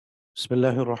بسم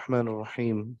الله الرحمن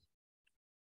الرحيم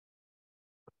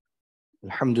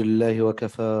الحمد لله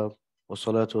وكفى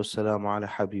والصلاة والسلام على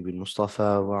حبيب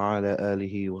المصطفى وعلى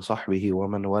آله وصحبه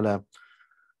ومن والاه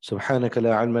سبحانك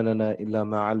لا علم لنا إلا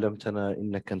ما علمتنا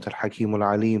إنك أنت الحكيم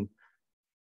العليم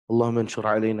اللهم انشر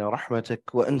علينا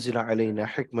رحمتك وأنزل علينا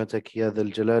حكمتك يا ذا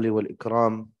الجلال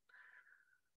والإكرام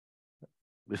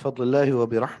بفضل الله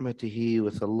وبرحمته.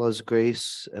 With Allah's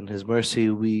grace and His mercy,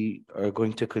 we are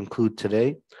going to conclude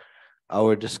today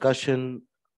our discussion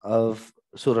of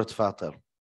Surah Fatir.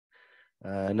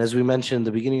 And as we mentioned in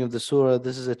the beginning of the surah,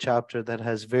 this is a chapter that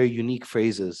has very unique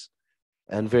phrases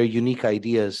and very unique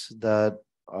ideas that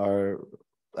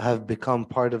have become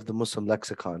part of the Muslim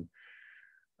lexicon.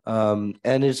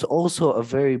 And it's also a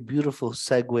very beautiful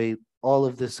segue, all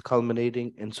of this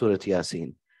culminating in Surah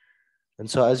Yasin. And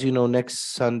so as you know,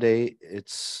 next Sunday,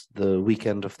 it's the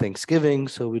weekend of Thanksgiving,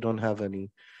 so we don't have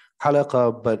any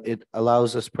Halaqa, but it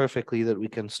allows us perfectly that we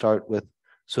can start with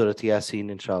Surah Yasin,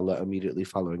 inshallah, immediately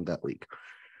following that week.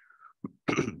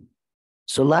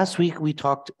 So last week we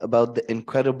talked about the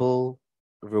incredible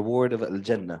reward of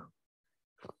Al-Jannah.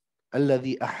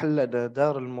 الذي أحلنا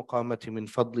دار المقامة من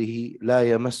فضله لا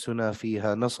يمسنا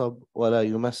فيها نصب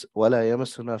ولا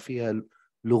يمسنا فيها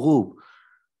لغوب.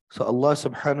 So Allah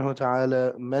subhanahu wa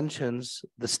ta'ala mentions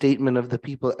the statement of the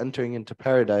people entering into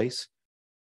paradise,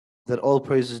 that all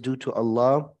praise is due to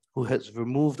Allah, who has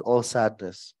removed all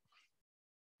sadness,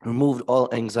 removed all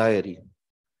anxiety.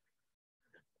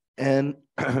 And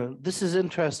this is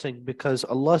interesting because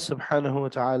Allah subhanahu wa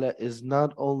ta'ala is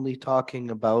not only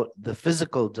talking about the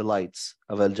physical delights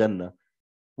of Al-Jannah,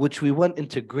 which we went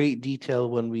into great detail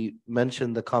when we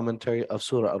mentioned the commentary of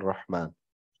Surah Al-Rahman.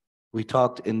 We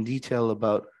talked in detail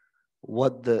about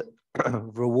what the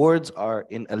rewards are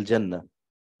in Al-Jannah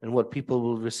and what people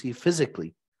will receive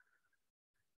physically.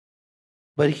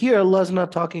 But here Allah is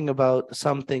not talking about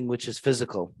something which is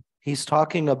physical. He's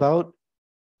talking about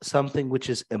something which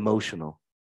is emotional.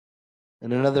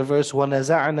 In another verse,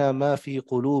 وَنَزَعْنَا مَا فِي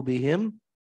قُلُوبِهِمْ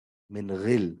مِنْ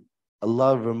غِلٍّ.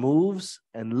 Allah removes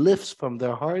and lifts from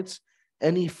their hearts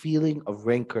any feeling of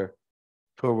rancor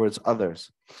towards others.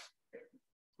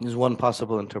 This is one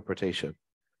possible interpretation.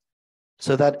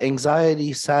 So that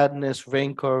anxiety, sadness,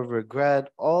 rancor, regret,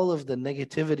 all of the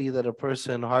negativity that a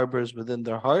person harbors within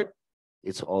their heart,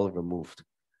 it's all removed.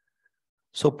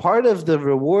 So part of the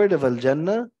reward of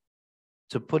Al-Jannah,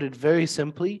 to put it very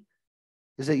simply,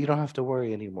 is that you don't have to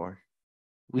worry anymore.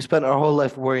 We spend our whole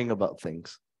life worrying about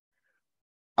things.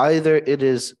 Either it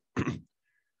is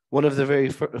one of the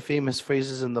very famous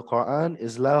phrases in the Qur'an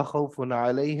is لا خوف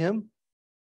عليهم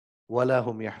ولا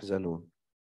هم يحزنون.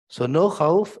 So no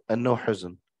khawf and no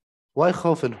huzn. Why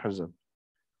khawf and huzn?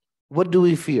 What do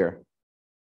we fear?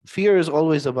 Fear is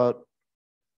always about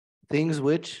things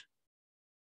which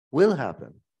will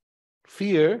happen.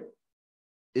 Fear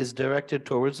is directed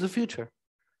towards the future.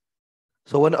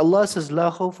 So when Allah says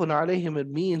لا خوف عليهم, it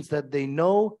means that they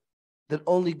know that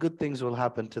only good things will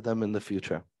happen to them in the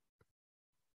future.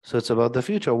 So it's about the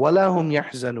future. وَلَا هُمْ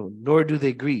يَحْزَنُونَ. Nor do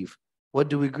they grieve. What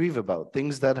do we grieve about?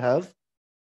 Things that have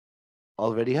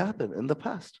already happened in the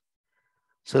past.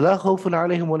 So لا خوف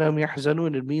عليهم ولا هم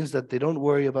يحزنون, it means that they don't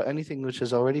worry about anything which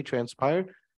has already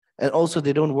transpired, and also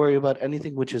they don't worry about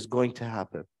anything which is going to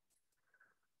happen.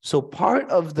 So part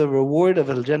of the reward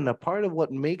of Al-Jannah, part of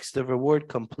what makes the reward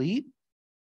complete,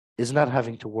 is not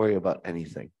having to worry about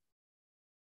anything.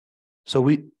 So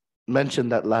we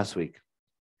mentioned that last week.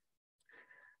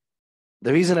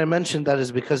 The reason I mentioned that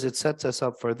is because it sets us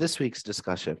up for this week's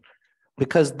discussion.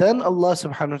 Because then Allah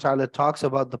subhanahu wa ta'ala talks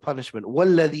about the punishment.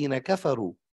 وَالَّذِينَ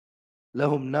كَفَرُوا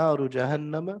لَهُمْ نَارُ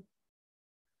جَهَنَّمَ.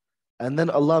 And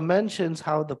then Allah mentions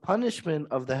how the punishment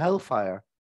of the hellfire,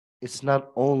 it's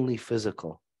not only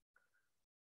physical.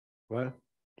 Right?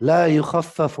 لَا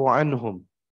يُخَفَّفُ عَنْهُمْ.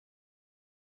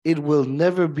 It will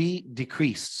never be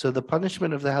decreased. So the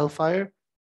punishment of the hellfire,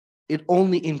 it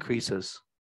only increases.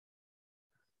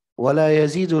 وَلَا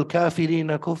يَزِيدُ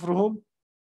الْكَافِرِينَ كُفْرُهُمْ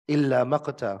إِلَّا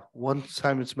مَقْتَى. One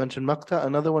time it's mentioned maqta,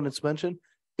 another one it's mentioned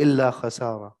إِلَّا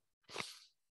خَسَارَ.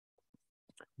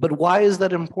 But why is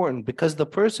that important? Because the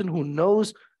person who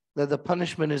knows that the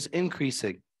punishment is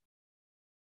increasing,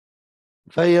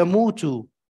 فَيَمُوتُ,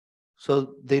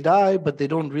 so they die, but they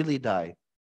don't really die.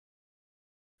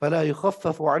 فَلَا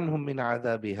يُخَفَّفُ عَنْهُمْ مِنْ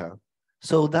عَذَابِهَا.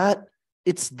 So that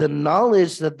it's the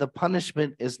knowledge that the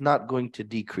punishment is not going to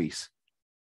decrease.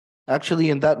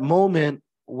 Actually, in that moment,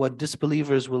 what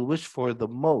disbelievers will wish for the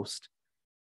most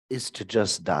is to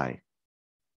just die.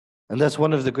 And that's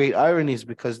one of the great ironies,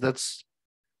 because that's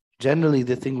generally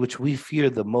the thing which we fear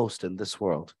the most in this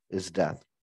world is death.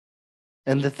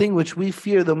 And the thing which we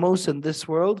fear the most in this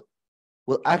world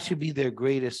will actually be their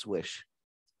greatest wish.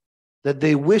 That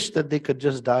they wish that they could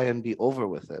just die and be over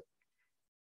with it.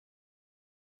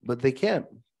 But they can't.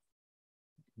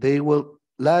 They will,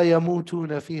 لا يموتون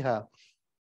فيها.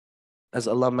 As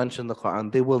Allah mentioned in the Qur'an,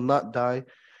 they will not die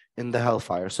in the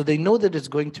hellfire. So they know that it's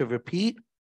going to repeat.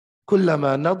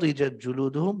 كلما نضجت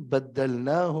جلودهم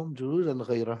بدلناهم جلودا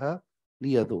غيرها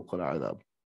ليذوقوا العذاب.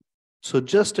 So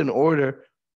just in order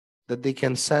that they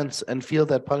can sense and feel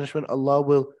that punishment, Allah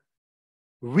will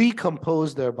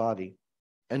recompose their body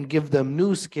and give them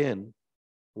new skin.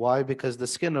 Why? Because the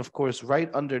skin, of course,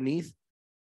 right underneath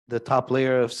the top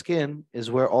layer of skin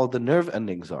is where all the nerve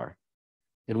endings are,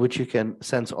 in which you can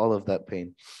sense all of that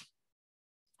pain.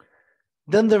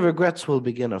 Then the regrets will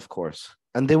begin, of course,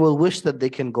 and they will wish that they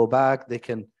can go back, they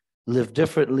can live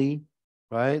differently,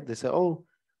 right? They say, oh,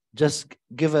 just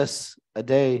give us a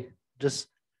day, just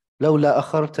لولا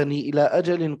أخرتني إلى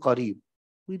أجل قريب.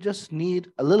 We just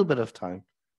need a little bit of time.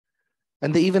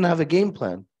 And they even have a game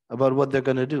plan about what they're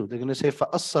going to do. They're going to say,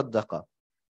 فَأَصَّدَّقَ.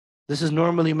 This is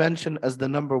normally mentioned as the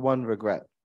number one regret,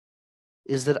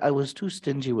 is that I was too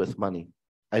stingy with money.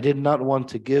 I did not want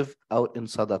to give out in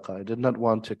sadaqah. I did not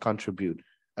want to contribute.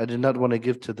 I did not want to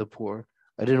give to the poor.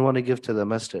 I didn't want to give to the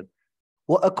masjid.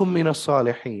 وَأَكُمْ مِنَ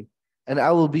الصَّالِحِينَ. And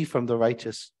I will be from the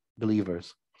righteous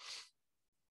believers.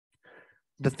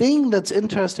 The thing that's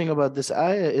interesting about this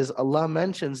ayah is Allah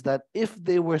mentions that if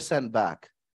they were sent back,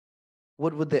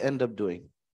 what would they end up doing?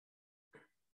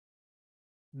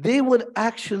 They would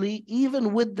actually,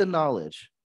 even with the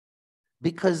knowledge,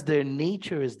 because their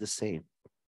nature is the same,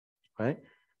 right?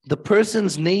 The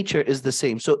person's nature is the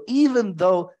same. So even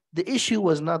though the issue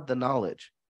was not the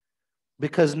knowledge,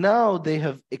 because now they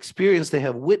have experienced, they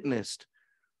have witnessed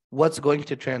what's going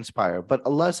to transpire. But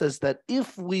Allah says that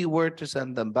if we were to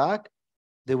send them back,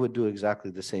 they would do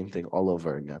exactly the same thing all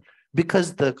over again,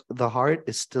 because the heart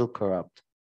is still corrupt.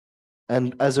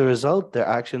 And as a result, their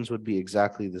actions would be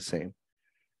exactly the same.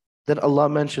 Then Allah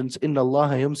mentions, إِنَّ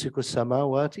اللَّهَ يُمْسِكُ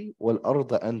السَّمَاوَاتِ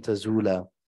وَالْأَرْضَ أَن تَزُولَا.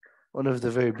 One of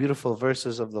the very beautiful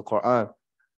verses of the Qur'an,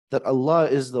 that Allah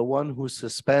is the one who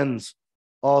suspends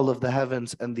all of the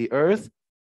heavens and the earth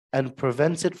and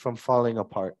prevents it from falling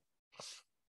apart.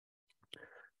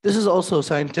 This is also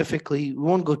scientifically, we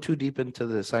won't go too deep into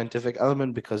the scientific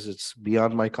element because it's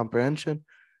beyond my comprehension,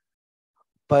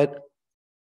 but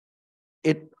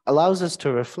it allows us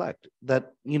to reflect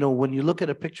that, when you look at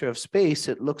a picture of space,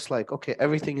 it looks like, okay,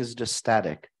 everything is just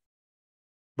static.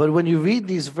 But when you read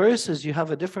these verses, you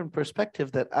have a different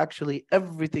perspective that actually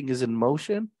everything is in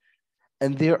motion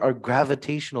and there are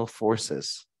gravitational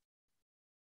forces.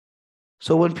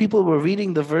 So when people were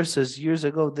reading the verses years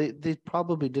ago, they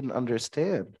probably didn't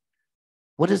understand.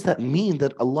 What does that mean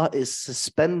that Allah is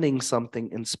suspending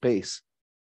something in space?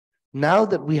 Now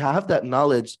that we have that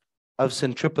knowledge of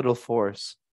centripetal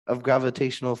force, of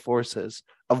gravitational forces,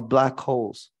 of black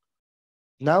holes,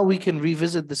 now we can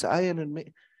revisit this ayah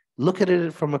and look at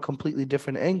it from a completely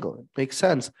different angle. It makes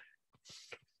sense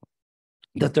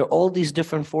that there are all these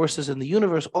different forces in the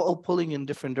universe, all pulling in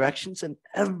different directions, and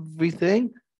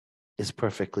everything is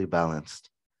perfectly balanced.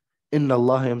 Inna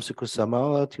Allah yamsiku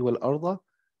samawati wal arda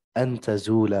an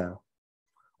tazula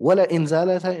wala in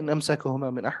zalata in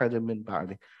amsakahuma min ahadin min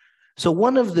ba'di. So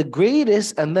one of the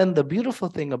greatest, and then the beautiful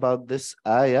thing about this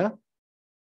ayah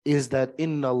is that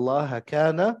Inna Allah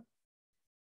kana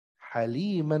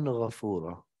haliman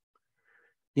ghafura.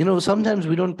 Sometimes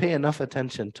we don't pay enough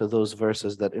attention to those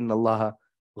verses that Inna Allah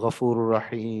ghafurur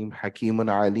rahim,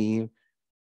 hakimun alim,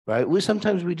 right?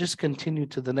 Sometimes we just continue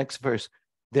to the next verse.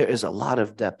 There is a lot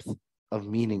of depth of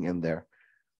meaning in there.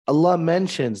 Allah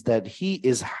mentions that He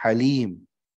is halim,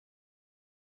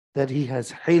 that He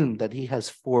has hilm, that He has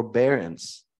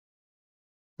forbearance,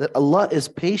 that Allah is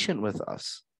patient with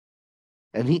us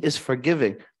and He is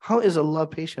forgiving. How is Allah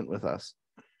patient with us?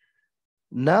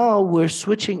 Now we're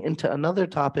switching into another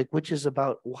topic, which is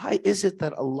about why is it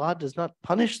that Allah does not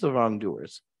punish the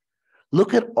wrongdoers?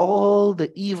 Look at all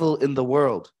the evil in the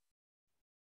world.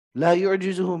 لا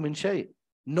يعجزه من شيء.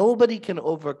 Nobody can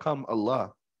overcome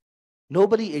Allah.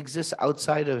 Nobody exists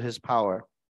outside of His power.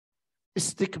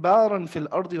 استكبارا في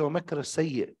الأرض ومكر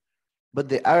السيء. But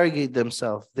they arrogate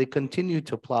themselves. They continue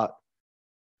to plot.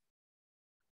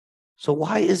 So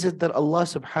why is it that Allah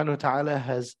subhanahu wa ta'ala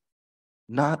has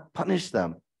not punished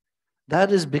them?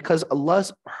 That is because Allah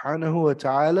subhanahu wa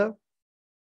ta'ala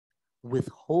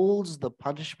withholds the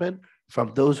punishment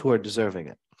from those who are deserving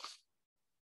it.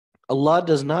 Allah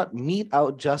does not mete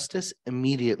out justice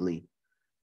immediately.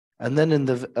 And then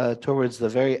towards the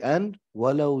very end,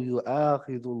 وَلَوْ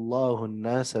يُؤَاخِذُ اللَّهُ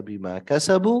النَّاسَ بِمَا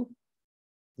كَسَبُوا,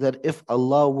 that if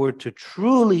Allah were to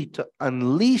truly to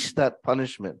unleash that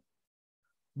punishment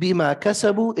بِمَا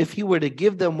كَسَبُوا, if he were to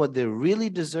give them what they really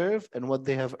deserve and what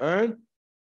they have earned,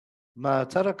 مَا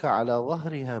تَرَكَ عَلَى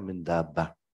ظَهْرِهَا مِنْ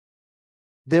دَابَّةٍ,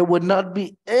 there would not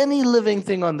be any living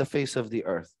thing on the face of the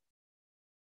earth.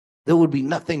 There would be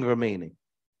nothing remaining.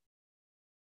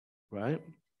 Right?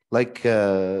 Like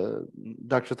Dr.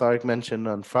 Tariq mentioned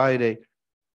on Friday,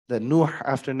 that Nuh,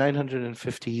 after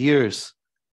 950 years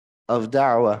of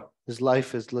da'wah, his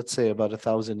life is, let's say, about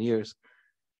 1,000 years.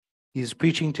 He's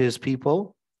preaching to his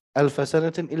people, أَلْفَ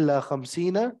سَنَةٍ إِلَّا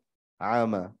خَمْسِينَ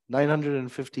عَامًا,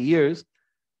 950 years.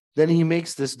 Then he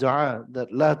makes this dua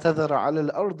that لَا تَذَرَ عَلَى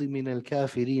الْأَرْضِ مِنَ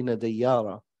الْكَافِرِينَ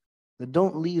دَيَّارًا, that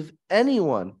don't leave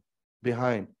anyone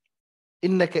behind.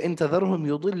 إِنَّكَ إِن تَذَرْهُمْ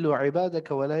يُضِلُّ عِبَادَكَ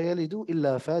وَلَا يَلِدُوا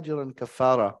إِلَّا فَاجِرًا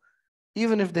كَفَّارًا.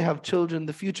 Even if they have children,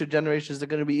 the future generations, they're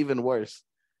going to be even worse.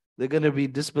 They're going to be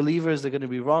disbelievers, they're going to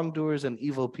be wrongdoers and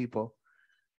evil people.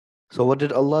 So what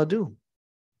did Allah do?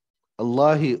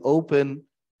 Allah, He opened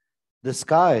the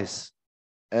skies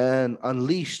and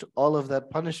unleashed all of that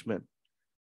punishment.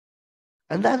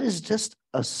 And that is just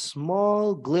a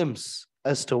small glimpse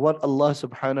as to what Allah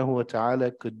subhanahu wa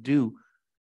ta'ala could do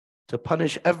to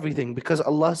punish everything. Because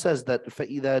Allah says that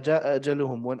فَإِذَا جَاءَ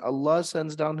أَجَلُهُم, when Allah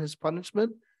sends down His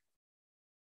punishment,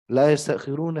 لَا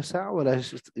يَسْتَأْخِرُونَ سَاعَةً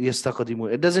وَلَا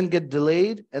يَسْتَقْدِمُونَ, it doesn't get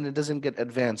delayed and it doesn't get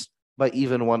advanced by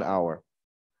even 1 hour.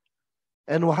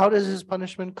 And how does His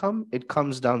punishment come? It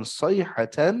comes down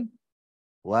صَيْحَةً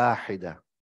وَاحِدَةً.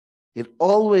 It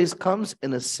always comes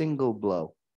in a single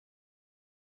blow.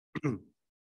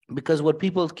 Because what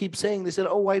people keep saying, they said,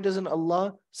 oh, why doesn't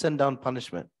Allah send down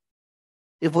punishment?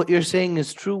 If what you're saying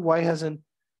is true, why hasn't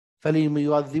فَلِمَ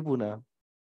يُعَذِّبُنَا?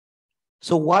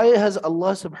 So why has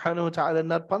Allah subhanahu wa ta'ala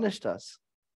not punished us?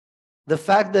 The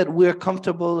fact that we're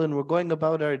comfortable and we're going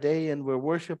about our day and we're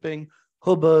worshipping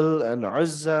Hubal and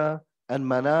Uzza and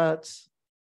Manat,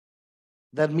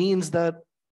 that means that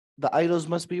the idols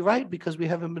must be right because we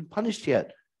haven't been punished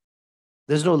yet.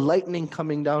 There's no lightning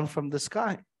coming down from the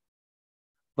sky.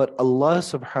 But Allah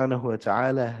subhanahu wa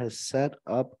ta'ala has set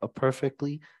up a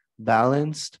perfectly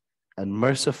balanced and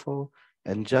merciful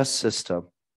and just system,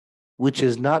 which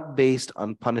is not based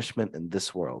on punishment in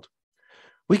this world.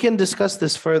 We can discuss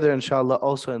this further, inshallah,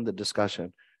 also in the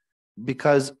discussion,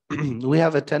 because we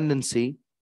have a tendency,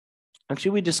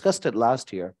 actually we discussed it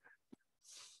last year,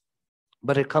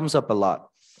 but it comes up a lot,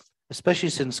 especially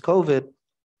since COVID.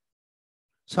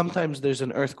 Sometimes there's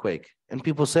an earthquake and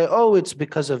people say, oh, it's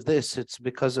because of this, it's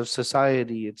because of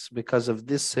society, it's because of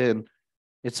this sin,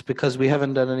 it's because we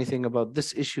haven't done anything about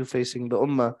this issue facing the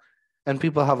ummah. And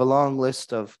people have a long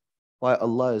list of why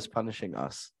Allah is punishing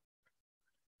us.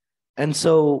 And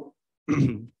so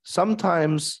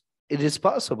sometimes it is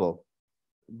possible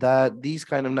that these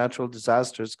kind of natural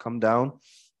disasters come down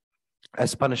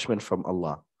as punishment from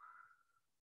Allah.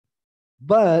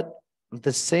 But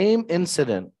the same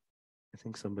incident, I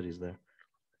think somebody's there,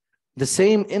 the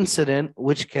same incident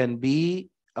which can be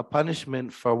a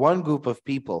punishment for one group of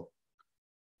people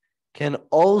can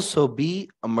also be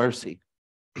a mercy.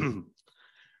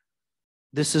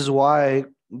 This is why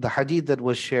the hadith that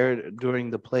was shared during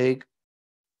the plague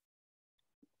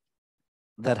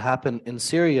that happened in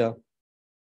Syria,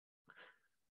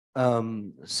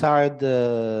 Sa'd,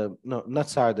 no, not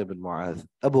Sa'd ibn Mu'adh,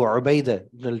 Abu Ubaidah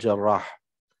ibn al-Jarrah,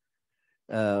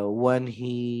 when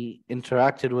he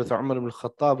interacted with Umar ibn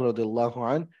al-Khattab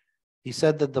radiallahu anh, he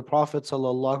said that the Prophet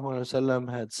sallallahu alaihi wasallam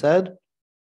had said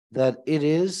that it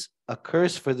is a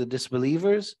curse for the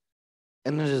disbelievers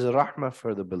and it is a rahmah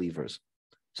for the believers.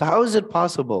 So how is it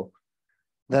possible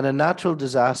that a natural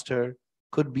disaster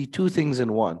could be two things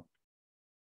in one?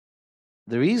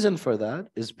 The reason for that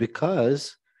is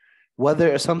because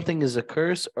whether something is a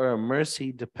curse or a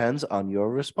mercy depends on your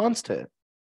response to it.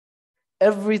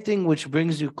 Everything which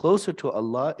brings you closer to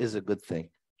Allah is a good thing.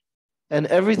 And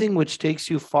everything which takes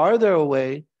you farther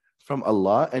away from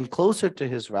Allah and closer to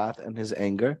His wrath and His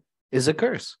anger is a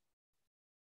curse.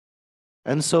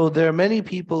 And so there are many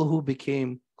people who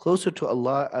became closer to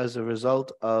Allah as a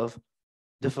result of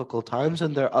difficult times,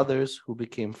 and there are others who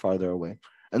became farther away.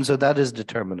 And so that is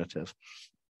determinative.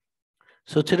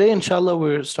 So today, inshallah,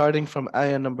 we're starting from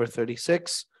ayah number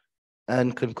 36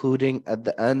 and concluding at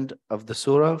the end of the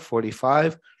surah,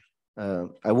 45.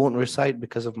 I won't recite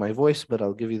because of my voice, but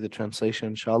I'll give you the translation,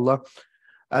 inshallah.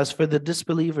 As for the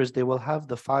disbelievers, they will have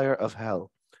the fire of hell,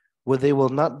 where they will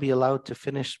not be allowed to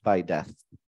finish by death.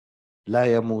 La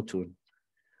yamutun.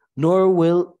 Nor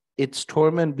will its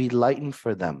torment be lightened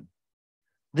for them.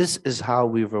 This is how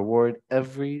we reward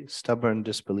every stubborn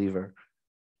disbeliever.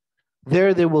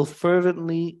 There they will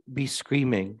fervently be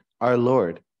screaming, our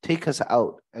Lord, take us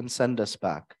out and send us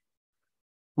back.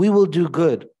 We will do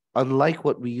good unlike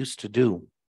what we used to do.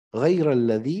 غَيْرَ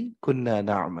الَّذِي كُنَّا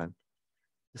نَعْمَلُ.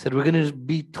 He said, we're going to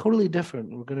be totally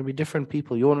different. We're going to be different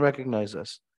people. You won't recognize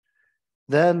us.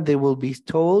 Then they will be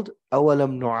told,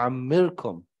 أَوَلَمْ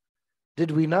نُعَمِّرْكُمْ.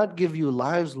 Did we not give you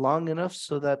lives long enough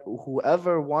so that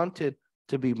whoever wanted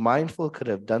to be mindful could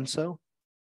have done so?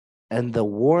 And the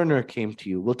warner came to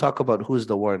you. We'll talk about who's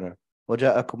the warner.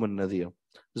 وَجَاءَكُمُ النَّذِيرُ.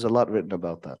 There's a lot written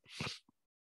about that.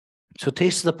 So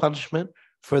taste the punishment,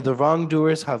 for the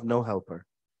wrongdoers have no helper.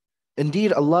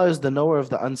 Indeed, Allah is the knower of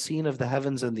the unseen of the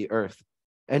heavens and the earth,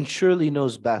 and surely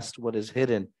knows best what is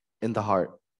hidden in the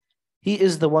heart. He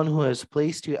is the one who has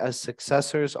placed you as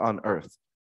successors on earth.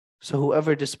 So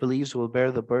whoever disbelieves will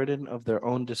bear the burden of their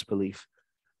own disbelief.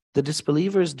 The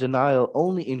disbelievers' denial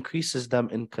only increases them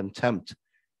in contempt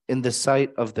in the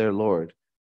sight of their Lord,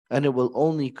 and it will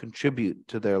only contribute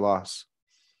to their loss.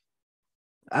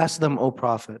 Ask them, O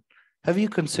Prophet, have you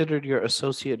considered your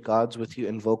associate gods with you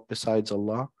invoked besides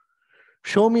Allah?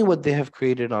 Show me what they have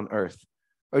created on earth.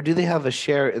 Or do they have a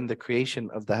share in the creation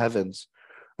of the heavens?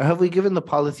 Or have we given the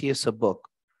polytheists a book,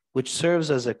 which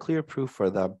serves as a clear proof for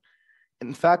them?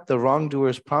 In fact, the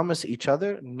wrongdoers promise each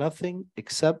other nothing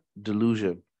except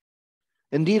delusion.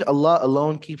 Indeed, Allah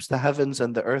alone keeps the heavens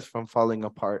and the earth from falling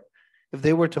apart. If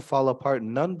they were to fall apart,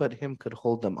 none but Him could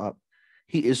hold them up.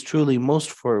 He is truly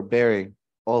most forbearing,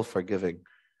 all forgiving.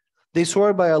 They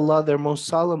swore by Allah their most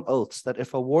solemn oaths that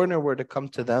if a warner were to come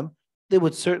to them, they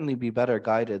would certainly be better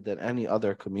guided than any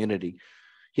other community.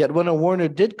 Yet when a warner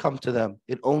did come to them,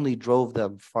 it only drove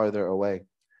them farther away,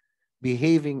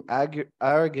 behaving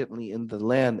arrogantly in the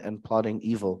land and plotting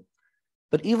evil.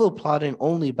 But evil plotting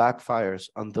only backfires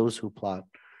on those who plot.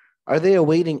 Are they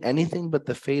awaiting anything but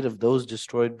the fate of those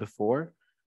destroyed before?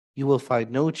 You will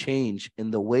find no change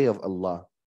in the way of Allah,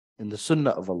 in the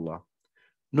sunnah of Allah,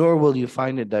 nor will you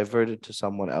find it diverted to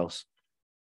someone else.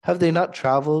 Have they not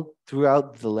traveled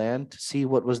throughout the land to see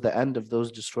what was the end of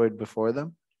those destroyed before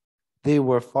them? They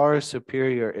were far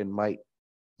superior in might,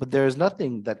 but there is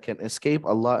nothing that can escape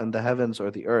Allah in the heavens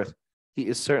or the earth. He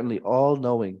is certainly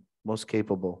all-knowing, most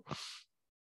capable.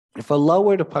 If Allah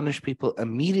were to punish people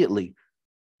immediately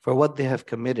for what they have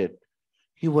committed,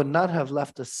 He would not have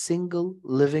left a single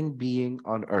living being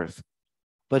on earth,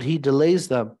 but He delays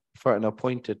them for an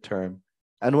appointed term.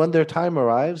 And when their time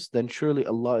arrives, then surely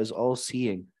Allah is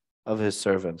all-seeing of His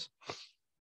servants.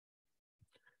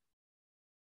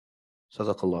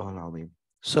 Sadaqallahu al-Azim.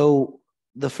 So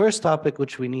the first topic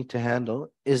which we need to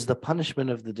handle is the punishment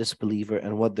of the disbeliever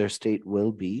and what their state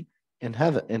will be in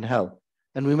heaven, in hell.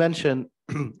 And we mentioned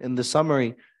in the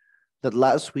summary that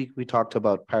last week we talked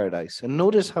about paradise. And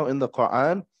notice how in the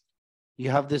Qur'an you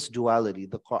have this duality.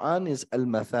 The Qur'an is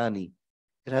al-Ath-Thani.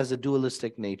 It has a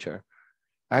dualistic nature.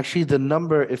 Actually, the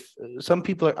number, if some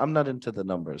people are, I'm not into the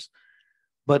numbers,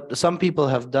 but some people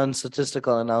have done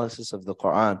statistical analysis of the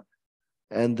Qur'an,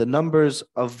 and the numbers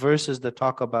of verses that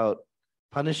talk about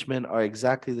punishment are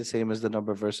exactly the same as the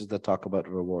number of verses that talk about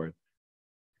reward.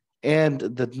 And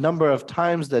the number of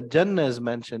times that Jannah is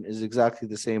mentioned is exactly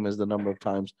the same as the number of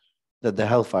times that the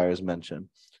hellfire is mentioned.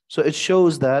 So it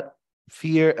shows that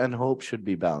fear and hope should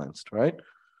be balanced, right?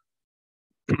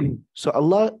 So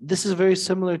Allah, this is very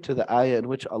similar to the ayah in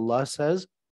which Allah says,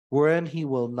 wherein He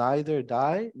will neither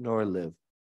die nor live.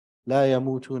 لا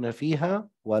يموتون فيها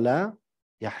ولا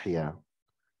يحيا.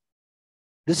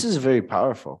 This is very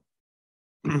powerful.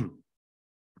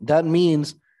 That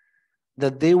means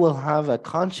that they will have a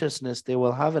consciousness, they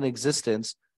will have an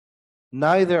existence.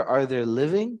 Neither are they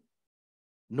living,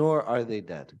 nor are they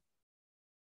dead.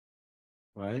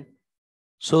 Right?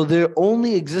 So they're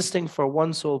only existing for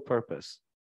one sole purpose,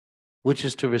 which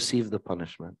is to receive the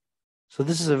punishment. So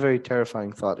this is a very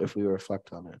terrifying thought if we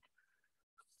reflect on it.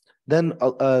 Then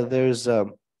there's a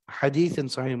hadith in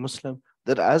Sahih Muslim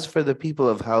that as for the people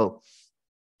of hell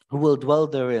who will dwell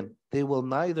therein, they will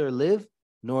neither live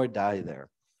nor die there.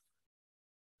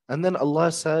 And then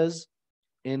Allah says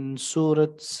in Surah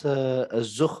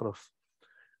Az-Zukhruf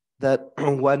that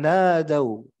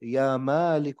وَنَادَوْا يَا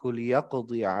مَالِكُ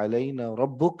لِيَقْضِي عَلَيْنَا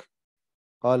رَبُّكَ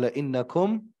قَالَ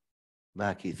إِنَّكُمْ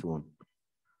مَاكِثُونَ.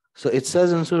 So it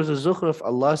says in Surah Az-Zukhruf,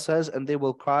 Allah says, and they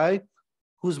will cry,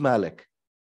 who's Malik?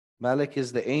 Malik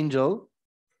is the angel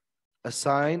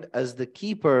assigned as the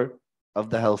keeper of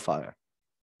the hellfire.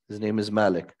 His name is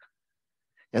Malik.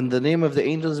 And the name of the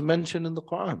angel is mentioned in the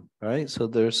Qur'an, right? So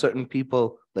there are certain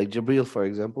people, like Jibreel, for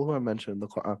example, who are mentioned in the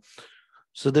Qur'an.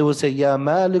 So they will say, Ya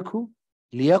Maliku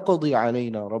liyaqdi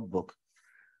alayna rabbuk.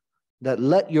 That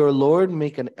let your Lord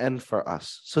make an end for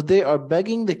us. So they are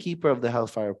begging the keeper of the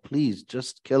hellfire, please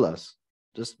just kill us.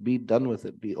 Just be done with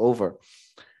it, be over.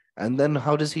 And then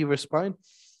how does he respond?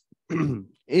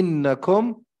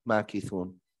 Innakum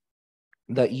مَاكِثُونَ,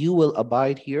 that you will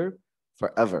abide here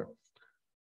forever.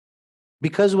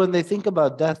 Because when they think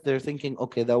about death, they're thinking,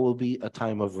 okay, that will be a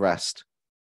time of rest,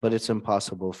 but it's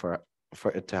impossible for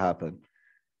it to happen.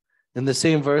 In the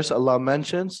same verse, Allah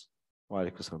mentions,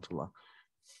 وَعَلَيْكُمْ السَّلَامُ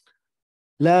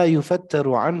لَا يُفَتَّرُ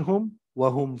عَنْهُمْ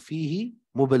وَهُمْ فِيهِ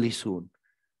مُبْلِسُونَ.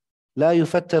 لَا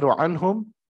يُفَتَّرُ عَنْهُمْ,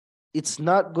 it's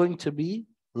not going to be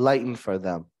lightened for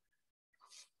them.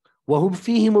 وَهُمْ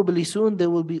فِيهِ مُبْلِسُونَ, they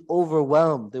will be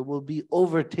overwhelmed, they will be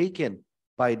overtaken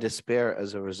by despair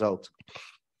as a result.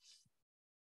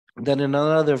 Then in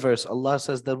another verse, Allah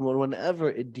says that whenever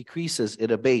it decreases,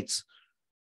 it abates.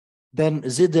 Then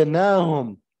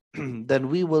زِدْنَاهُمْ, then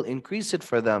we will increase it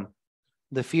for them,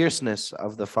 the fierceness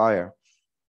of the fire.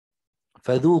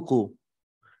 فَذُوقُوا,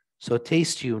 so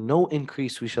taste you, no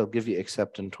increase we shall give you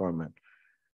except in torment.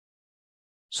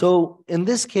 So in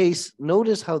this case,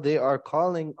 notice how they are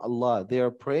calling Allah. They are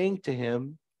praying to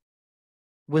Him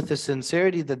with a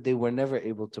sincerity that they were never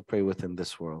able to pray with in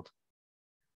this world.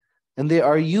 And they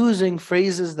are using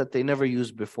phrases that they never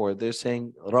used before. They're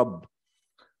saying, Rabb,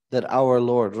 that our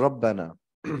Lord, Rabbana,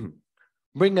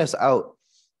 bring us out.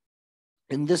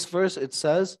 In this verse it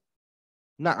says,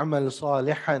 Na'mal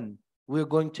salihan, we're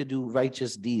going to do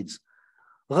righteous deeds.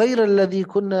 غَيْرَ الَّذِي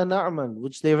كُنَّا نَعْمَلْ,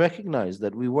 which they recognize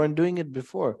that we weren't doing it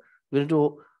before.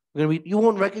 You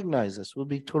won't recognize us. We'll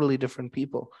be totally different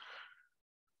people.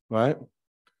 Right?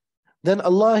 Then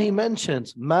Allah, He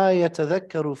mentions, مَا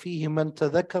يَتَذَكَّرُ فِيهِ مَنْ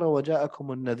تَذَكَّرَ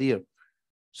وَجَاءَكُمُ النَّذِيرُ.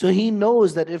 So He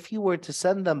knows that if He were to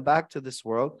send them back to this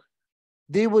world,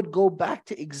 they would go back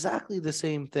to exactly the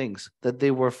same things that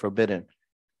they were forbidden.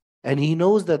 And He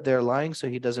knows that they're lying, so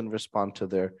He doesn't respond to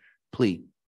their plea.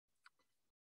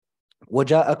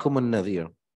 وَجَاءَكُمُ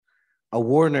النَّذِيرُ, a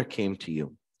warner came to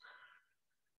you.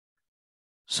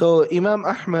 So Imam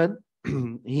Ahmad,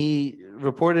 he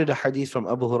reported a hadith from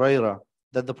Abu Hurairah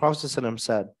that the Prophet ﷺ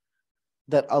said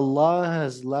that Allah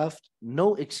has left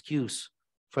no excuse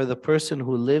for the person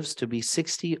who lives to be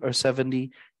 60 or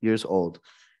 70 years old.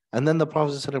 And then the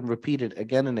Prophet ﷺ repeated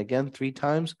again and again 3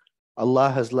 times, Allah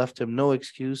has left him no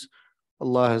excuse.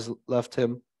 Allah has left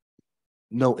him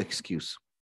no excuse.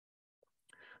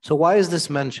 So why is this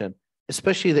mentioned?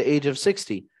 Especially the age of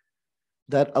 60,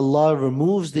 that Allah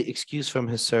removes the excuse from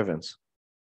His servants.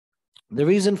 The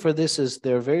reason for this is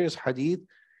there are various hadith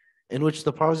in which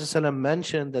the Prophet ﷺ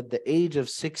mentioned that the age of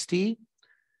 60,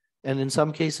 and in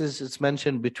some cases it's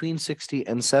mentioned between 60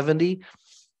 and 70,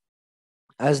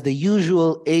 as the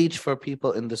usual age for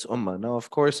people in this ummah. Now, of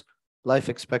course, life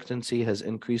expectancy has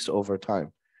increased over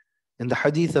time. In the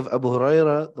hadith of Abu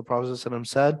Hurairah, the Prophet ﷺ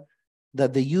said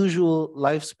that the usual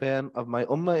lifespan of my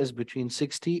ummah is between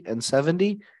 60 and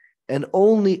 70, and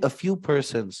only a few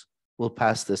persons will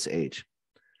pass this age.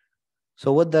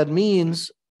 So what that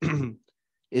means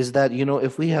is that,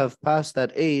 if we have passed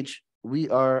that age, we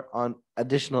are on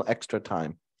additional extra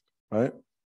time, right?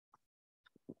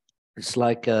 It's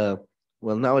like,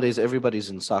 nowadays everybody's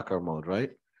in soccer mode,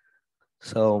 right?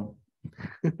 So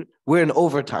we're in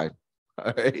overtime,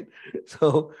 all right?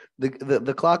 So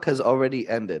the clock has already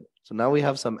ended. So now we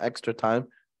have some extra time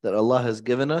that Allah has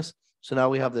given us. So now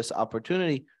we have this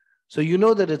opportunity. So you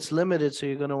know that it's limited, so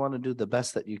you're going to want to do the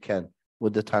best that you can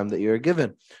with the time that you're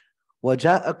given.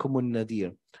 وَجَاءَكُمُ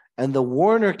النَّذِيرُ, and the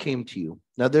warner came to you.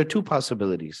 Now there are 2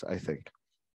 possibilities, I think.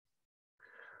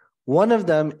 One of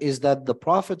them is that the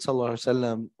Prophet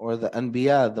ﷺ or the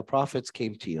Anbiya, the prophets,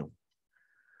 came to you.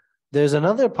 There's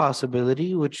another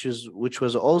possibility which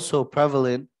was also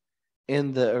prevalent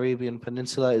in the Arabian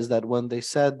Peninsula, is that when they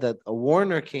said that a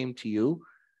warner came to you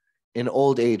in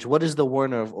old age, what is the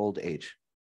warner of old age?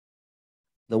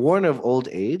 The warner of old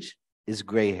age is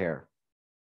gray hair,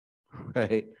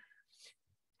 right?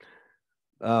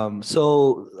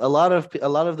 So a lot of the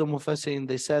Mufassirin,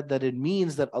 they said that it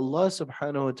means that Allah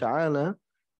subhanahu wa ta'ala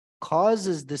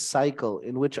causes this cycle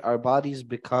in which our bodies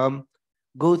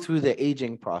go through the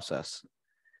aging process,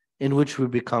 in which we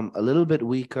become a little bit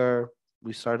weaker,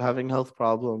 we start having health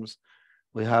problems,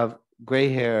 we have gray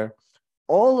hair.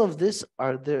 All of this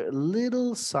are their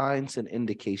little signs and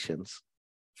indications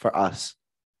for us.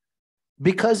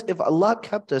 Because if Allah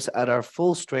kept us at our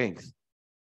full strength,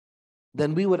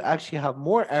 then we would actually have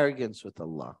more arrogance with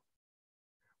Allah.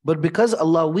 But because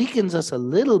Allah weakens us a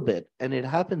little bit, and it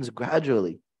happens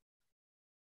gradually,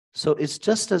 so it's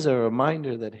just as a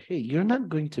reminder that, hey, you're not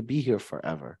going to be here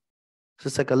forever. So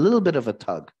it's like a little bit of a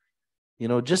tug,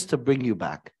 just to bring you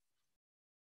back.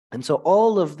 And so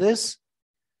all of this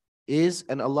is,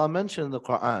 and Allah mentioned in the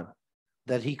Qur'an,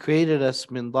 that He created us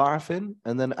min da'afin,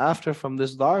 and then after from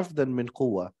this da'af, then min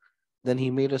quwwa. Then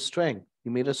He made us strong. He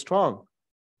made us strong.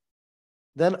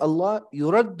 Then Allah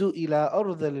yuraddu ila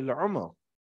ardhil umr.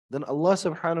 Then Allah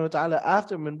subhanahu wa ta'ala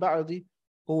after min ba'di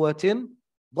quwwatin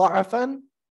ضعفا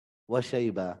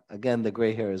وشيبا. Again, the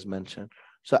gray hair is mentioned.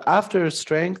 So after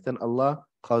strength, then Allah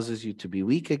causes you to be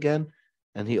weak again,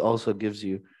 and He also gives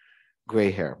you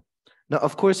gray hair. Now,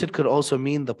 of course, it could also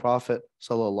mean the Prophet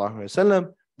sallallahu alaihi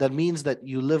wasallam. That means that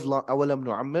you live long. أَوَلَمْ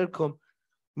نُعَمِّرْكُمْ,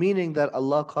 meaning that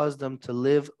Allah caused them to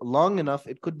live long enough.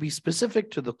 It could be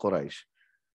specific to the Quraysh,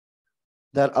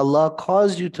 that Allah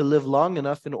caused you to live long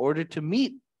enough in order to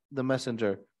meet the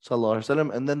Messenger sallallahu alaihi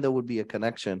wasallam, and then there would be a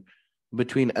connection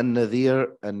between an-nadhir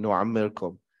and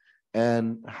nu'ammirkum,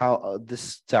 and how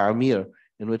this ta'amir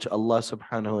in which Allah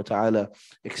subhanahu wa ta'ala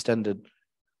extended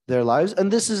their lives.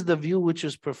 And this is the view which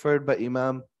is preferred by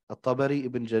Imam at-Tabari,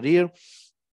 Ibn Jarir,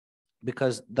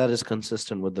 because that is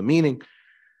consistent with the meaning.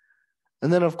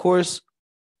 And then, of course,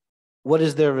 what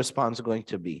is their response going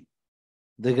to be?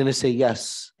 They're going to say,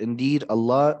 yes, indeed,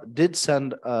 Allah did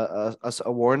send us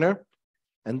a warner.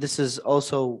 And this is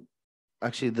also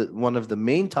actually one of the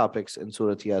main topics in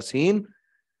Surah Yasin,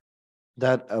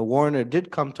 that a warner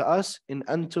did come to us in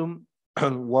antum,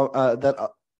 that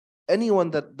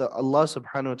anyone that Allah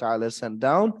subhanahu wa ta'ala sent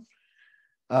down,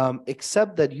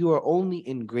 except that you are only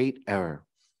in great error.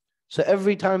 So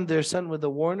every time they're sent with a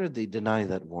warner, they deny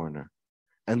that warner,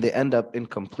 and they end up in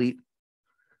complete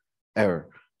error.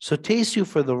 So taste you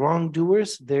for the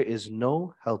wrongdoers, there is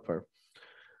no helper.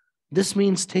 This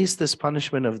means taste this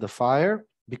punishment of the fire,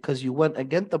 because you went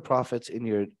against the prophets in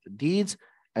your deeds,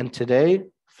 and today,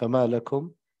 فَمَا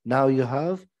لَكُمْ, now you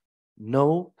have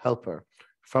no helper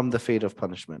from the fate of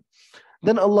punishment.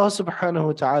 Then Allah subhanahu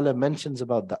wa ta'ala mentions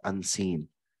about the unseen,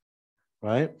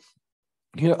 right?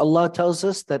 Here Allah tells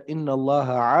us that إِنَّ اللَّهَ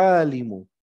عَالِمُ,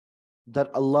 that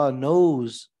Allah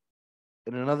knows.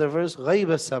 In another verse, غَيْبَ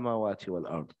السَّمَاوَاتِ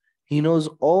وَالْأَرْضِ, He knows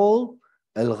all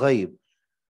al-ghayb.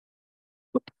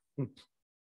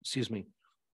 Excuse me.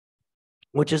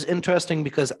 Which is interesting,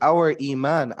 because our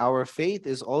iman, our faith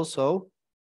is also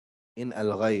in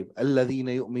al-ghayb. الَّذِينَ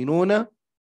يُؤْمِنُونَ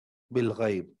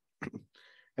بِالْغَيْبِ.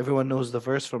 Everyone knows the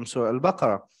verse from Surah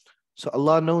Al-Baqarah. So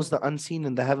Allah knows the unseen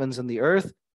in the heavens and the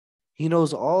earth. He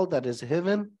knows all that is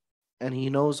hidden, and He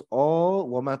knows all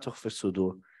وَمَا تُخْفِي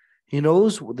الصُّدُورِ. He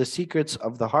knows the secrets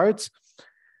of the hearts,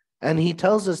 and He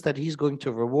tells us that He's going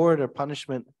to reward or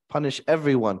punish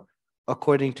everyone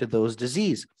according to those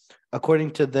disease,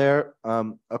 according to their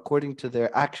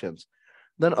actions.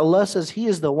 Then Allah says He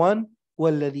is the one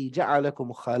وَالَّذِي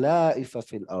جَعَلَكُمْ خَلَائِفَ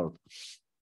فِي الْأَرْضِ.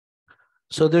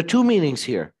 So there are two meanings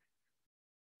here.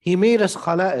 He made us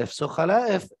khala'if. So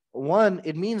khala'if, one,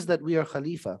 it means that we are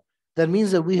khalifa. That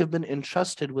means that we have been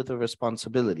entrusted with a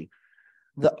responsibility.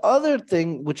 The other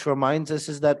thing which reminds us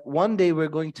is that one day we're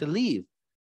going to leave.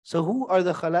 So who are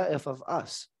the khala'if of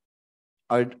us?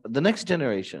 The next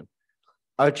generation,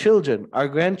 our children, our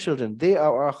grandchildren, they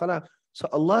are our khala'if. So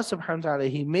Allah subhanahu wa ta'ala,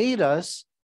 He made us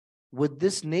with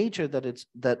this nature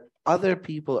that other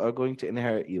people are going to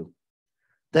inherit you.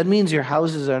 That means your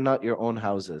houses are not your own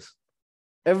houses.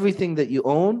 Everything that you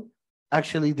own,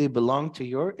 actually they belong to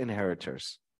your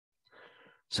inheritors.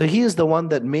 So He is the one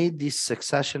that made this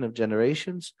succession of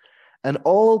generations, and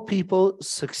all people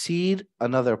succeed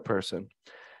another person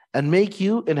and make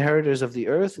you inheritors of the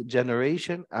earth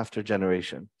generation after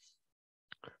generation.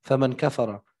 فَمَنْ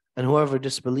كَفَرَ, and whoever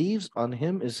disbelieves, on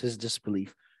him is his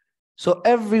disbelief. So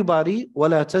everybody,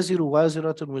 وَلَا تَزِرُ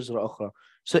وَازِرَةٌ وِزْرَ أُخْرَى.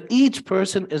 So each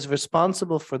person is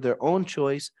responsible for their own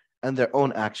choice and their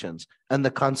own actions and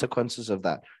the consequences of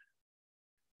that.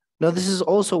 Now this is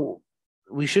also,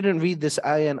 we shouldn't read this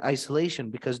ayah in isolation,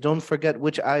 because don't forget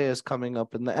which ayah is coming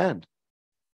up in the end.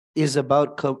 Is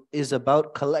about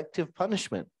collective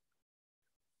punishment.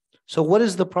 So what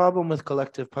is the problem with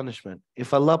collective punishment?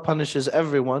 If Allah punishes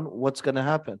everyone, what's going to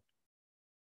happen?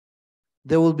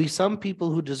 There will be some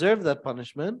people who deserve that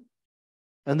punishment,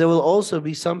 and there will also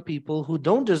be some people who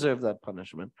don't deserve that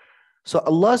punishment. So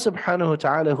Allah subhanahu wa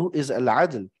ta'ala, who is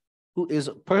al-adl, who is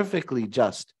perfectly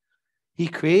just, He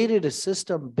created a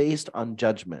system based on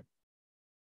judgment.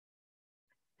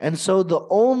 And so the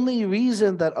only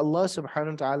reason that Allah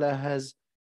subhanahu wa ta'ala has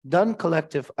done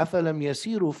collective, أَفَلَمْ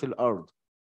يَسِيرُوا فِي الْأَرْضِ,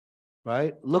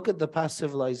 right? Look at the past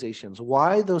civilizations.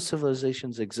 Why those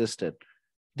civilizations existed?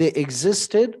 They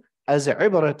existed as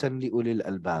عِبْرَةً لِأُولِي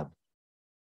الْأَلْبَابِ.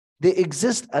 They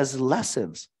exist as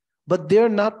lessons, but they're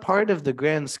not part of the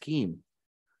grand scheme.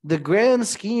 The grand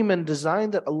scheme and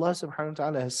design that Allah subhanahu wa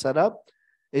ta'ala has set up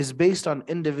is based on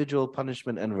individual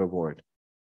punishment and reward.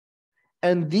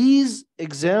 And these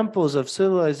examples of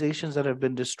civilizations that have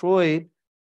been destroyed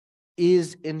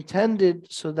is intended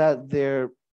so that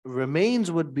their remains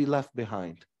would be left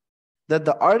behind. that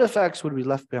the artifacts would be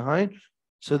left behind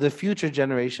so the future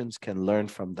generations can learn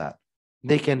from that.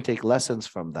 They can take lessons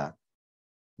from that.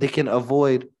 They can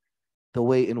avoid the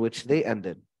way in which they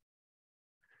ended.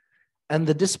 And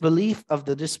the disbelief of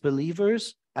the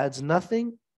disbelievers adds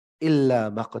nothing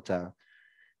illa maqta,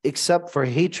 except for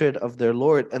hatred of their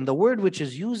Lord. And the word which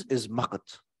is used is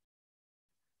maqt,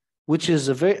 which is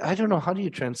a very, I don't know, how do you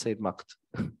translate maqt?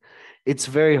 It's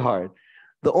very hard.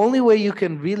 The only way you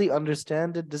can really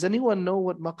understand it, does anyone know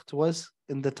what maqt was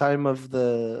in the time of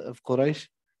Quraysh?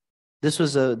 This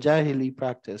was a Jahili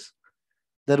practice,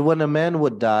 that when a man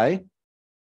would die,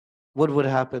 what would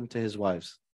happen to his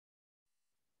wives?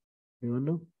 Anyone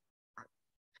know?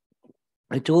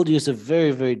 I told you it's a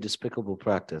very, very despicable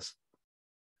practice.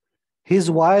 His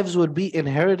wives would be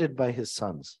inherited by his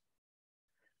sons.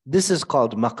 This is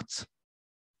called maqt.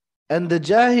 And the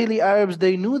Jahili Arabs,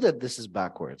 they knew that this is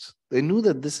backwards. They knew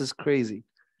that this is crazy.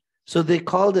 So they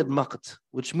called it maqt,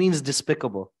 which means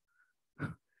despicable.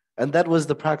 And that was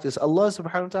the practice. Allah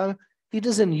subhanahu wa ta'ala, He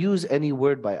doesn't use any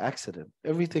word by accident.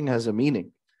 Everything has a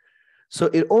meaning. So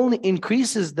it only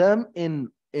increases them in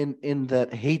that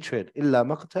hatred. Illa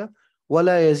maqta,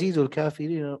 wala yazidul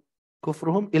kafirina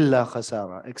kufruhum illa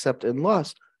khasara, except in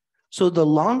loss. So the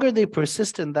longer they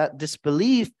persist in that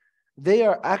disbelief, they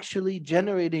are actually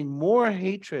generating more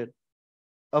hatred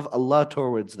of Allah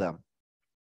towards them.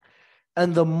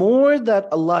 And the more that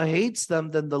Allah hates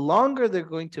them, then the longer they're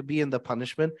going to be in the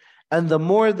punishment, and the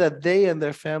more that they and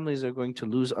their families are going to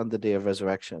lose on the day of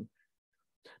resurrection.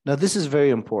 Now, this is very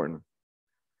important,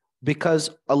 because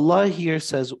Allah here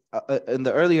says in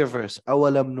the earlier verse,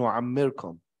 أَوَلَمْ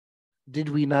نُعَمِّرْكُمْ, did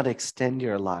we not extend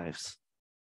your lives?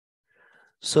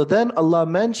 So then Allah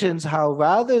mentions how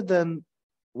rather than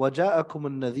وَجَاءَكُمُ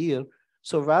النَّذِيرُ,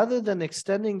 so rather than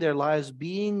extending their lives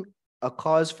being a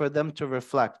cause for them to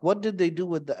reflect, what did they do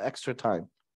with the extra time?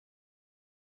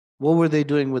 What were they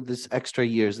doing with this extra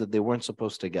years that they weren't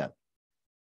supposed to get?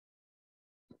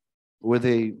 Were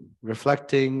they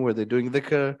reflecting? Were they doing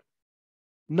dhikr?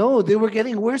 No, they were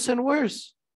getting worse and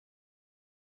worse.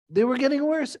 They were getting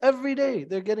worse every day.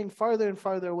 They're getting farther and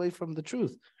farther away from the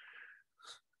truth.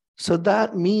 So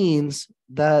that means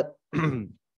that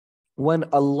when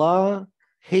Allah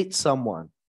hates someone,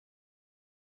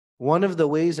 one of the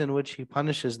ways in which He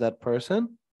punishes that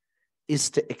person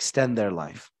is to extend their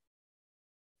life.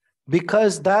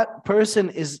 Because that person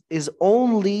is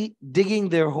only digging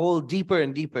their hole deeper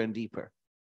and deeper and deeper.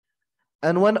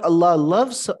 And when Allah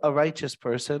loves a righteous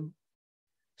person,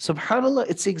 subhanAllah,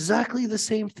 it's exactly the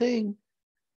same thing,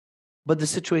 but the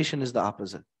situation is the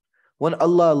opposite. When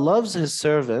Allah loves His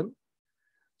servant,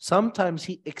 sometimes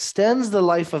He extends the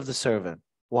life of the servant.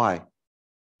 Why?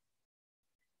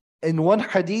 In one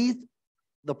hadith,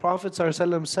 the Prophet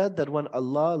ﷺ said that when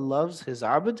Allah loves His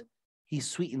abd, He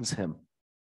sweetens him.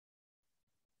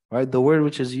 Right? The word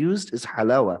which is used is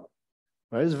halawa.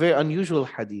 Right? It's a very unusual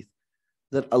hadith,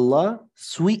 that Allah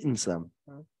sweetens them.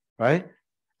 Right?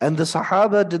 And the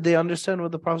Sahaba, did they understand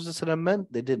what the Prophet ﷺ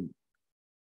meant? They didn't,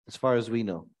 as far as we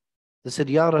know. They said,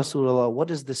 Ya Rasulullah, what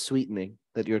is the sweetening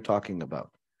that you're talking about?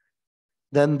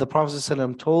 Then the Prophet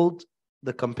ﷺ told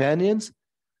the companions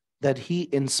that He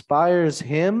inspires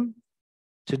him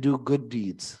to do good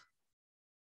deeds.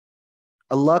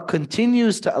 Allah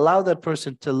continues to allow that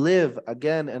person to live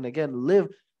again and again, live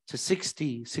to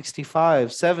 60,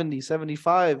 65, 70,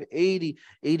 75, 80,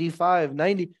 85,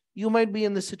 90. You might be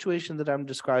in the situation that I'm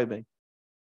describing,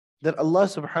 that Allah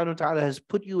subhanahu wa ta'ala has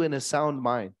put you in a sound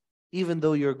mind, even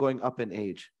though you're going up in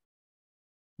age.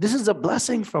 This is a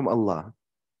blessing from Allah.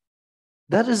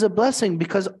 That is a blessing,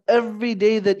 because every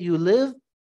day that you live,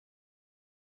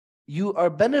 you are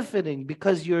benefiting,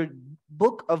 because your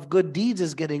book of good deeds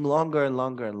is getting longer and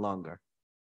longer and longer.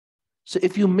 So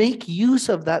if you make use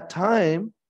of that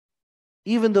time,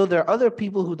 even though there are other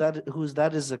people whose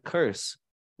that is a curse,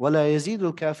 وَلَا يَزِيدُ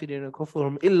الْكَافِرِينَ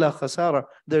كُفْرُهُمْ إِلَّا خَسَارًا,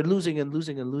 they're losing and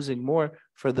losing and losing more.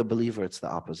 For the believer, it's the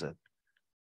opposite.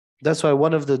 That's why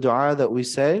one of the dua that we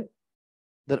say,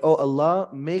 that, oh Allah,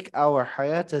 make our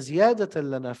hayat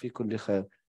ziyadatan lana fi kulli khair.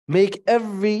 Make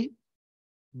every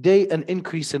day an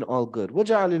increase in all good.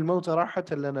 وَجَعَلِ الْمَوْتَ رَاحَةً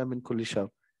لَنَا مِنْ كُلِّ شَرٍ.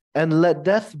 And let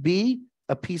death be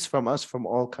a peace from us from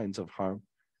all kinds of harm.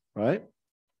 Right?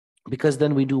 Because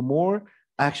then we do more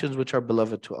actions which are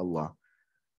beloved to Allah.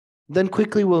 Then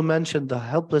quickly we'll mention the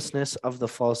helplessness of the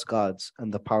false gods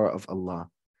and the power of Allah.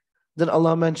 Then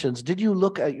Allah mentions, did you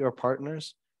look at your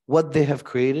partners, what they have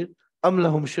created? أَمْ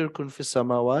لَهُمْ شِرْكٌ فِي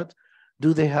السَّمَاوَاتِ,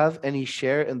 do they have any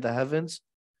share in the heavens?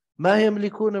 مَا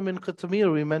يَمْلِكُونَ مِنْ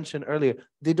قِطْمِيرٍ, we mentioned earlier,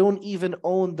 they don't even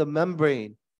own the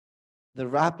membrane, the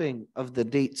wrapping of the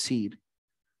date seed.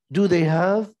 Do they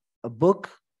have a book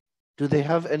Do they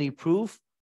have any proof?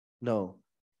 No.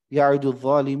 يَعِدُ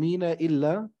الظَّالِمِينَ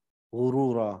إِلَّا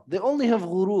غُرُورًا. They only have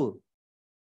ghurur.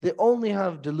 They only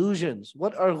have delusions.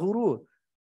 What are ghurur?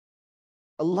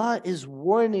 Allah is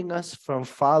warning us from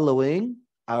following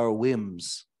our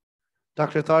whims.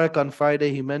 Dr. Tariq on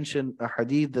Friday, he mentioned a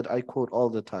hadith that I quote all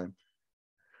the time.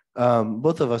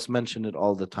 Both of us mention it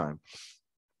all the time.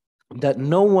 That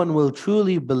no one will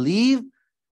truly believe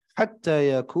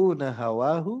حَتَّى يَكُونَ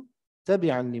هَوَاهُ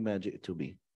تَبِعًا لِمَا جِئْتُ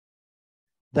بِهِ.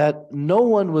 That no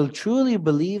one will truly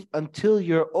believe until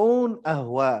your own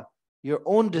ahwa, your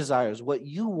own desires, what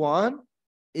you want,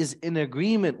 is in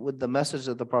agreement with the message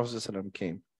that the Prophet ﷺ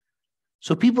came.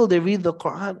 So people, they read the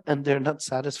Qur'an and they're not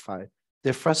satisfied.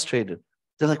 They're frustrated.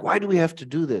 They're like, why do we have to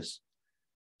do this?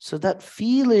 So that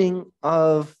feeling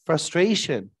of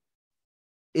frustration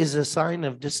is a sign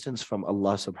of distance from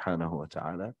Allah subhanahu wa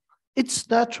ta'ala. It's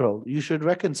natural. You should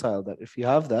reconcile that. If you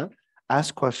have that,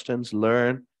 ask questions,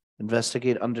 learn,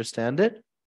 investigate, understand it.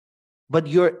 But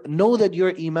know that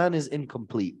your iman is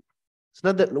incomplete. It's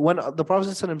not that when the Prophet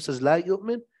ﷺ says, La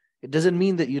yu'min, it doesn't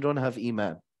mean that you don't have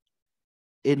iman.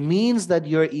 It means that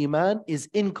your iman is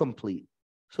incomplete.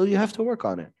 So you have to work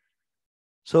on it.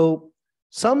 So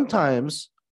sometimes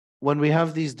when we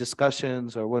have these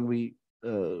discussions or when we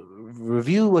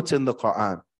review what's in the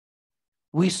Qur'an,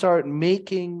 we start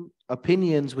making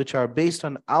opinions which are based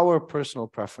on our personal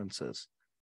preferences.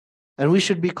 And we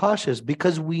should be cautious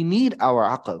because we need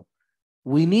our aql.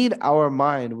 We need our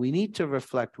mind. We need to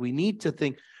reflect. We need to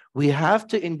think. We have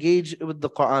to engage with the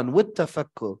Qur'an, with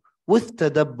tafakkur, with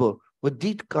tadabbur, with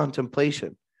deep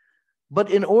contemplation. But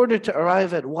in order to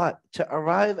arrive at what? To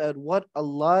arrive at what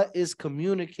Allah is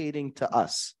communicating to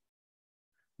us.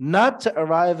 Not to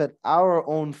arrive at our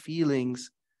own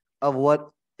feelings of what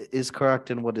is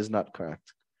correct and what is not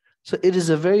correct. So it is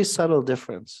a very subtle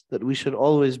difference that we should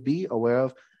always be aware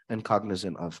of and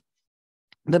cognizant of.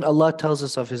 Then Allah tells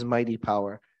us of His mighty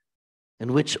power,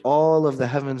 in which all of the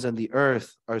heavens and the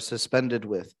earth are suspended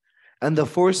with, and the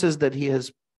forces that He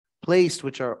has placed,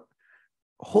 which are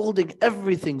holding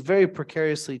everything very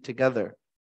precariously together.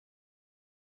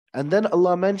 And then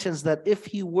Allah mentions that if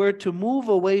He were to move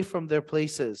away from their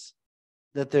places,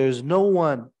 that there is no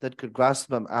one that could grasp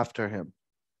them after Him.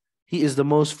 He is the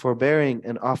most forbearing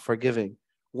and oft-forgiving.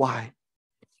 Why?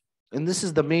 And this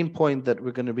is the main point that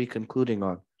we're going to be concluding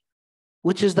on,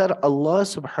 which is that Allah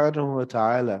subhanahu wa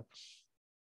ta'ala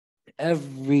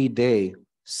every day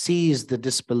sees the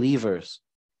disbelievers.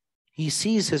 He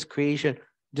sees His creation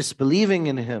disbelieving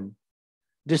in Him,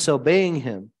 disobeying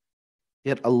Him.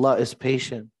 Yet Allah is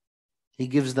patient. He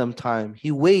gives them time.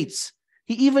 He waits.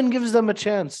 He even gives them a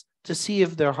chance to see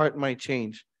if their heart might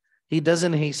change. He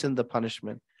doesn't hasten the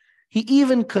punishment. He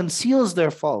even conceals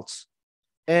their faults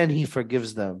and He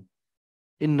forgives them.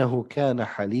 إِنَّهُ كَانَ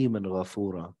حَلِيمًا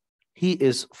غَفُورًا. He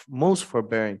is most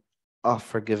forbearing,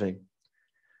 forgiving.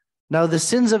 Now the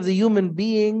sins of the human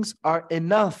beings are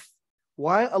enough.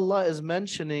 Why Allah is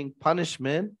mentioning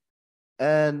punishment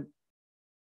and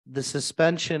the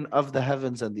suspension of the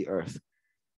heavens and the earth?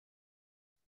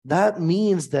 That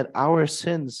means that our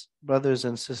sins, brothers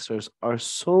and sisters, are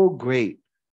so great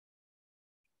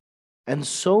and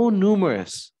so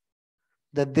numerous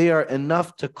that they are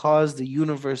enough to cause the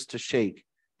universe to shake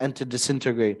and to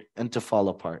disintegrate and to fall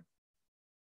apart.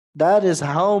 That is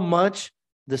how much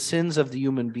the sins of the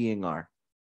human being are.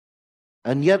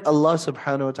 And yet Allah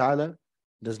subhanahu wa ta'ala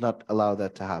does not allow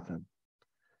that to happen.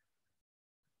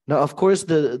 Now, of course,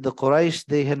 the Quraysh,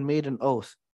 they had made an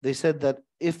oath. They said that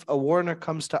if a warner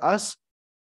comes to us,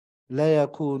 لَا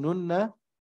يَكُونُنَّ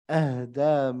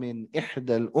أَهْدَى مِنْ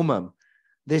إِحْدَى الْأُمَمِ.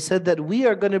 They said that we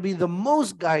are going to be the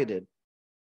most guided.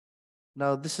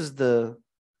 Now, this is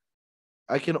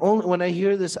when I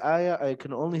hear this ayah, I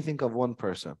can only think of one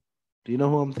person. Do you know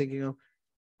who I'm thinking of?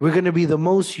 We're going to be the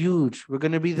most huge. We're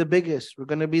going to be the biggest. We're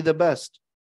going to be the best.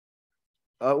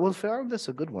 Well, Fir'aun, that's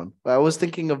a good one. But I was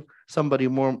thinking of somebody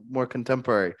more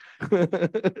contemporary.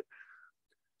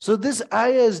 So this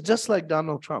ayah is just like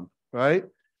Donald Trump, right?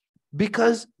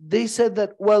 Because they said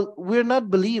that, well, we're not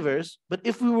believers, but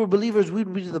if we were believers, we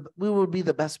would be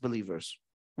the best believers.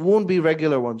 We won't be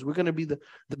regular ones. We're going to be the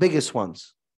biggest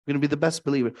ones. We're going to be the best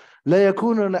believers. لَا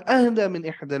يَكُونُونَ أَهْدَى مِنْ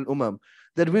إِحْدَى الْأُمَمِ.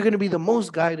 That we're going to be the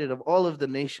most guided of all of the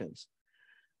nations.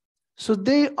 So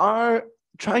they are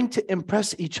trying to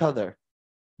impress each other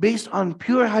based on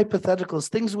pure hypotheticals,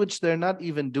 things which they're not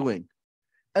even doing.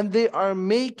 And they are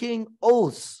making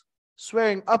oaths,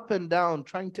 swearing up and down,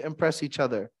 trying to impress each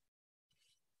other,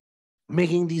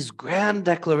 making these grand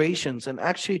declarations. And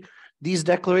actually, these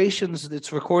declarations,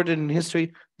 it's recorded in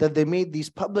history that they made these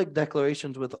public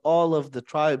declarations with all of the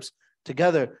tribes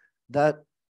together, that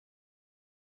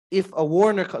if a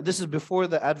warner, this is before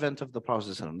the advent of the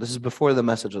Prophet, this is before the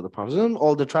message of the Prophet,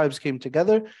 all the tribes came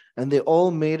together and they all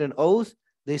made an oath.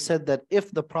 They said that if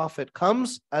the Prophet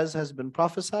comes, as has been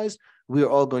prophesied, we are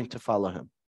all going to follow him.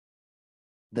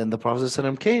 Then the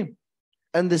Prophet came.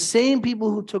 And the same people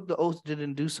who took the oath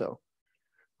didn't do so.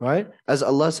 Right? As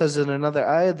Allah says in another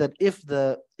ayah, that if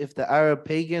the Arab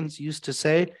pagans used to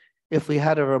say, if we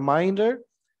had a reminder,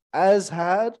 as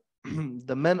had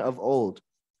the men of old,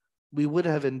 we would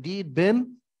have indeed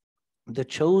been the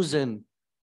chosen.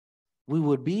 We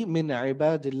would be min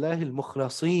ibadillahi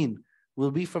al-mukhlasin. We'll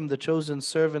be from the chosen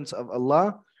servants of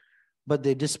Allah, but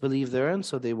they disbelieve therein,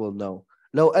 so they will know.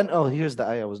 Oh, here's the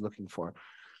ayah I was looking for.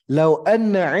 لو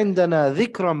أن عندنا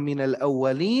ذكرا من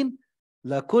الأولين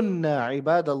لَكُنَّا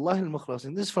عِبَادَ اللَّهِ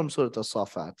الْمُخْلَصِينَ. This is from Surah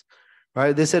As-Safat.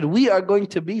 Right? They said, we are going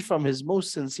to be from his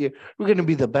most sincere, we're going to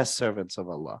be the best servants of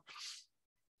Allah.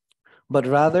 But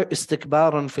rather,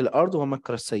 istikbaran fil ard wa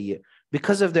makra sayyi.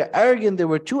 Because of their arrogance, they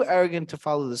were too arrogant to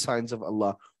follow the signs of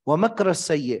Allah. Wa makra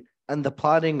sayyi, and the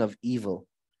plotting of evil.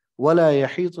 وَلَا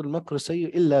يَحِيطُ الْمَكْرُ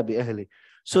سَيِّ إِلَّا بِأَهْلِ.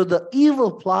 So the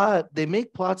evil plot, they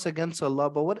make plots against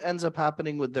Allah, but what ends up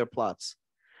happening with their plots?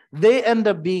 They end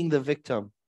up being the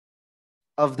victim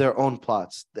of their own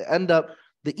plots. They end up,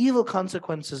 the evil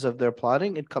consequences of their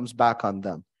plotting, it comes back on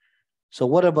them. So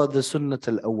what about the sunnat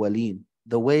al-awwaleen?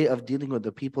 The way of dealing with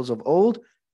the peoples of old,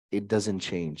 it doesn't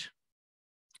change.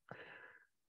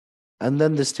 And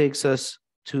then this takes us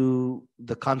to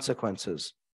the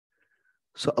consequences.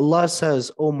 So Allah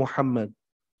says, O Muhammad,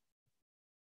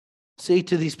 say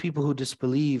to these people who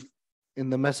disbelieve in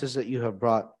the message that you have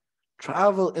brought,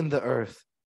 travel in the earth,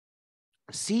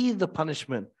 see the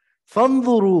punishment.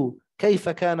 فَانظُرُوا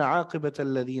كَيْفَ كَانَ عَاقِبَةَ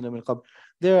الَّذِينَ مِنْ قَبْلِ.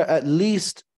 There are at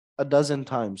least a dozen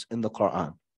times in the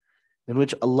Qur'an in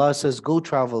which Allah says, go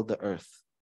travel the earth.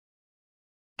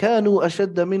 كَانُوا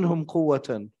أَشَدَّ مِنْهُمْ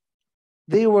قُوَّةً.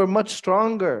 They were much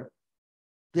stronger.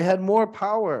 They had more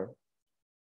power.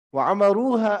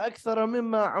 وَعَمَرُوهَا أَكْثَرَ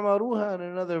مِمَّا عَمَرُوهَا. In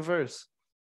another verse,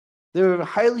 they were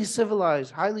highly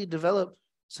civilized, highly developed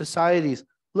societies.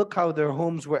 Look how their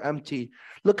homes were empty.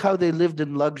 Look how they lived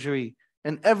in luxury.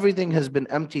 And everything has been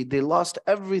emptied. They lost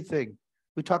everything.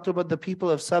 We talked about the people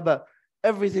of Saba.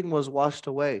 Everything was washed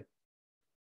away.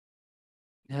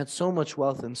 They had so much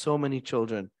wealth and so many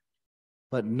children.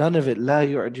 But none of it, لَا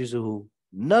يُعْجِزُهُ.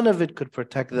 None of it could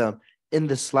protect them in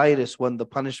the slightest when the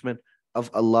punishment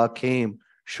of Allah came.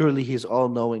 Surely He is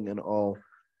all-knowing and all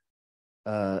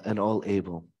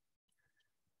able.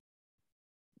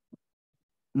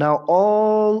 Now,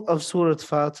 all of Surah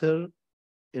Fatir,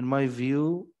 in my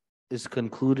view, is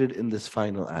concluded in this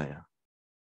final ayah.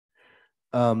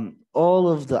 All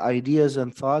of the ideas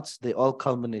and thoughts, they all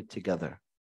culminate together.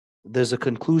 There's a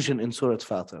conclusion in Surah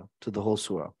Fatir to the whole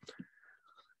surah,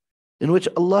 in which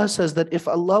Allah says that if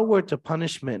Allah were to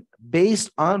punishment based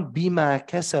on bima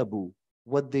kasabu,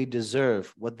 what they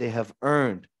deserve, what they have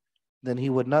earned, then He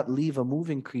would not leave a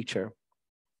moving creature.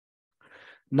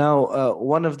 Now,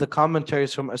 one of the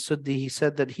commentaries from As-Suddi, he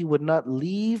said that He would not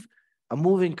leave a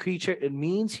moving creature. It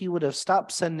means He would have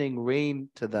stopped sending rain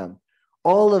to them.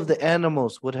 All of the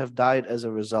animals would have died as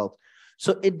a result.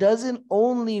 So it doesn't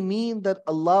only mean that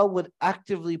Allah would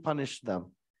actively punish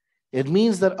them. It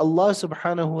means that Allah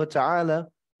subhanahu wa ta'ala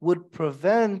would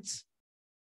prevent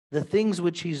the things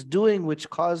which He's doing which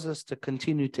cause us to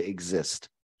continue to exist.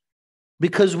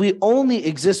 Because we only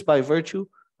exist by virtue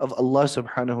of Allah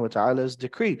subhanahu wa ta'ala's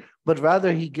decree, but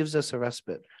rather He gives us a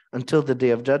respite until the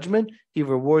day of judgment. He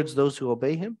rewards those who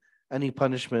obey Him, and He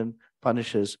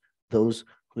punishes those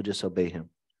who disobey Him.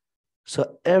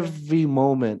 So every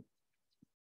moment,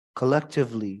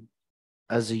 collectively,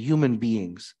 as human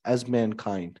beings, as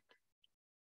mankind,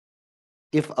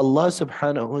 if Allah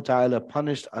subhanahu wa ta'ala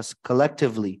punished us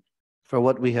collectively for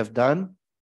what we have done,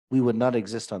 we would not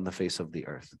exist on the face of the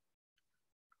earth.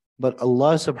 But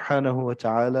Allah subhanahu wa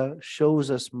ta'ala shows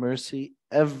us mercy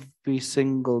every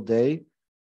single day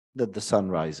that the sun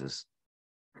rises.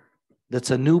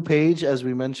 That's a new page, as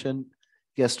we mentioned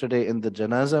yesterday in the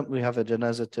janazah. We have a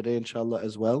janazah today, inshallah,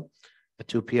 as well, at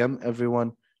 2 p.m.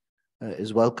 Everyone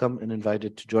is welcome and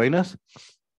invited to join us.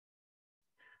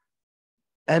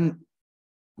 And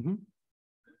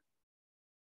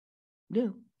yeah,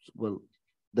 well,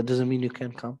 that doesn't mean you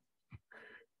can't come.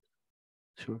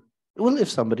 Sure. Well, if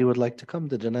somebody would like to come,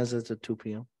 the janazah is at 2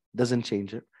 p.m. Doesn't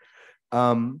change it.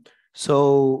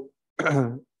 So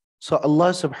Allah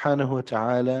subhanahu wa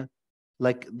ta'ala,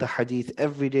 like the hadith,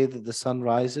 every day that the sun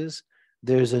rises,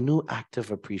 there's a new act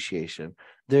of appreciation.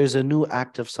 There's a new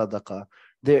act of sadaqah.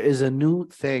 There is a new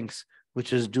thanks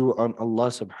which is due on Allah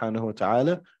subhanahu wa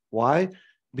ta'ala. Why?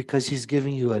 Because He's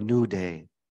giving you a new day.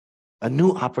 a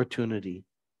new opportunity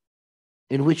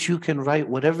in which you can write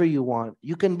whatever you want.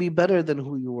 You can be better than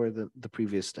who you were the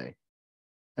previous day.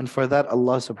 And for that,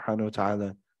 Allah subhanahu wa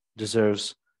ta'ala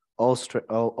deserves all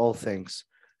thanks.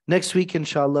 Next week,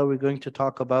 inshallah, we're going to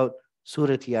talk about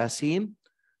Surah Yasin.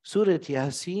 Surah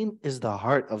Yasin is the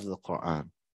heart of the Qur'an.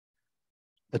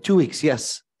 2 weeks,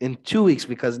 yes, in 2 weeks,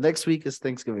 because next week is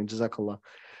Thanksgiving. Jazakallah.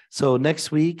 So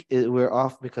next week, we're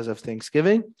off because of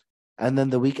Thanksgiving. And then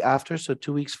the week after, so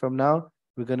 2 weeks from now,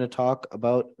 we're going to talk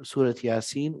about Surah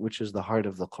Yasin, which is the heart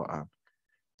of the Qur'an.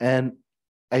 And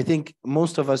I think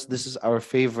most of us, this is our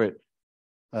favorite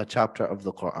chapter of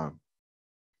the Qur'an.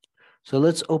 So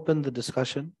let's open the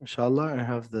discussion, inshallah. I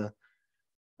have the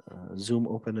Zoom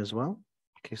open as well,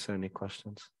 in case there are any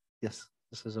questions. Yes,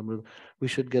 this is Amrul. We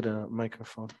should get a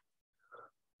microphone.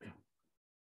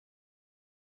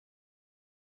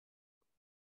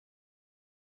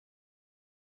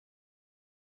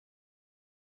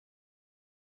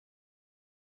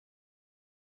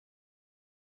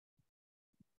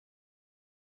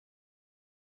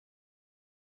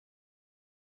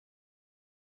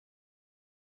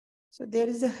 So there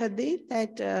is a hadith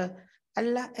that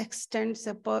Allah extends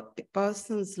a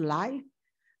person's life,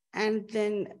 and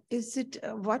then is it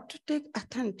what to take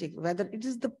authentic, whether it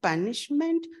is the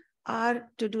punishment or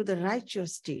to do the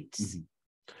righteous deeds?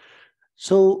 Mm-hmm.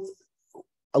 So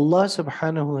Allah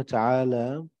subhanahu wa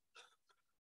ta'ala,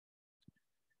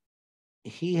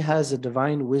 He has a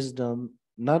divine wisdom,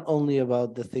 not only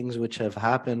about the things which have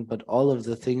happened, but all of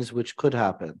the things which could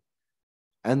happen.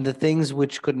 And the things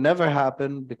which could never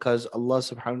happen because Allah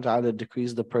subhanahu wa ta'ala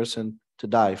decrees the person to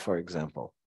die, for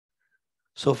example.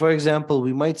 So for example,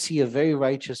 we might see a very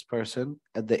righteous person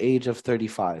at the age of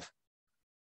 35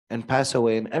 and pass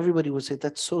away, and everybody would say,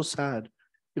 that's so sad.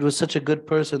 It was such a good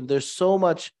person. There's so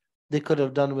much they could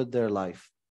have done with their life,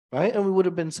 right? And we would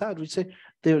have been sad. We'd say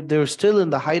they're still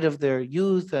in the height of their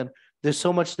youth and there's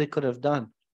so much they could have done.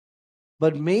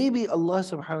 But maybe Allah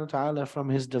subhanahu wa ta'ala, from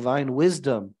His divine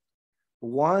wisdom,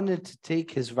 wanted to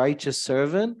take His righteous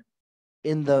servant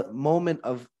in the moment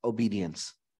of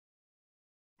obedience.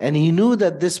 And He knew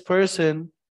that this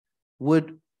person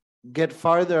would get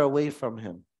farther away from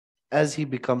Him as he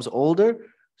becomes older.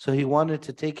 So He wanted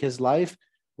to take his life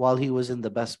while he was in the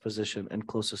best position and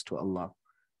closest to Allah.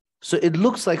 So it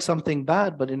looks like something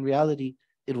bad, but in reality,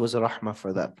 it was a rahmah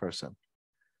for that person.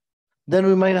 Then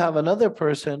we might have another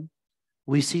person.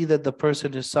 We see that the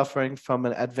person is suffering from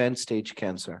an advanced stage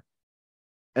cancer.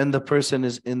 And the person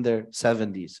is in their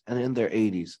 70s and in their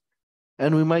 80s.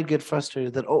 And we might get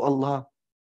frustrated that, oh Allah,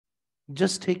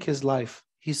 just take his life.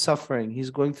 He's suffering. He's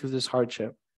going through this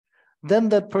hardship. Then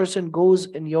that person goes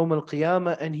in Yawm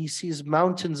al-Qiyamah and he sees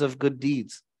mountains of good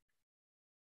deeds.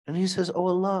 And he says, oh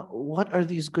Allah, what are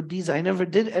these good deeds? I never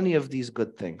did any of these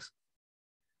good things.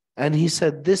 And He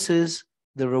said, this is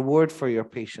the reward for your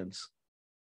patience.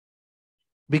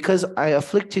 Because I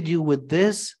afflicted you with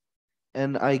this,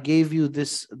 and I gave you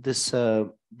this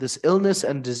illness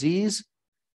and disease,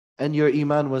 and your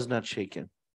iman was not shaken.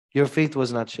 Your faith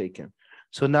was not shaken.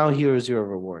 So now here is your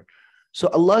reward. So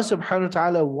Allah subhanahu wa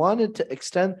ta'ala wanted to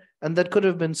extend, and that could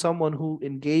have been someone who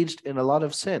engaged in a lot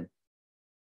of sin.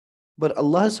 But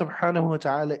Allah subhanahu wa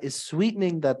ta'ala is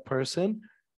sweetening that person,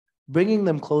 bringing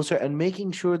them closer and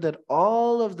making sure that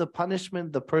all of the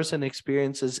punishment the person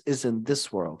experiences is in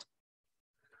this world.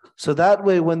 So that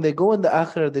way, when they go in the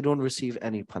akhirah, they don't receive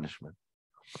any punishment.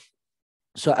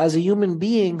 So as a human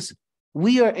beings,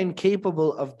 we are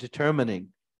incapable of determining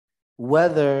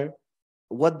what the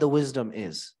wisdom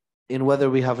is, in whether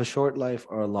we have a short life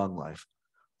or a long life.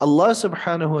 Allah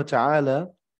subhanahu wa ta'ala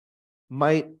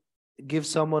might give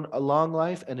someone a long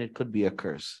life and it could be a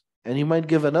curse. And He might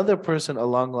give another person a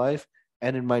long life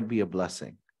and it might be a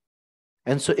blessing.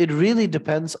 And so it really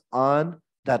depends on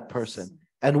that person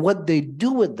and what they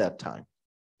do at that time.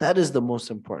 That is the most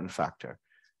important factor.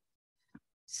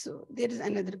 So there is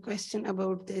another question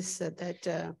about this,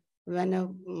 that when a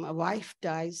wife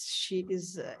dies, she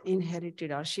is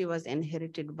inherited, or she was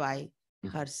inherited by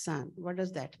her son. What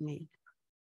does that mean?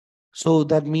 So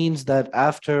that means that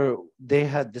after they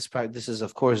had this practice, this is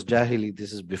of course Jahili,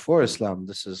 this is before Islam,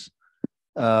 this is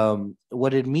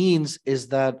what it means is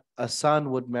that a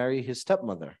son would marry his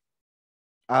stepmother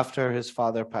after his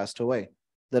father passed away.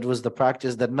 That was the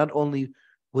practice, that not only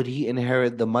would he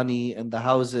inherit the money and the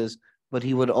houses, but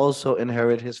he would also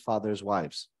inherit his father's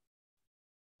wives.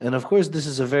 And of course,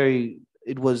 this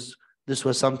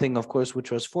was something, of course,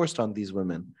 which was forced on these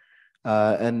women.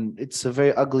 And it's a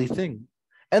very ugly thing.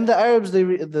 And the Arabs,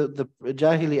 the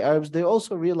Jahili Arabs, they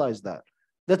also realized that.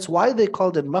 That's why they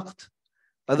called it maqt.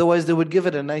 Otherwise, they would give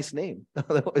it a nice name.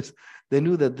 Otherwise, they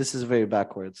knew that this is very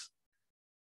backwards.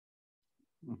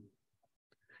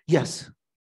 Yes,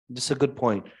 this is a good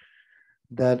point.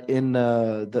 That in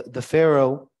the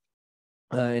Pharaoh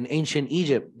in ancient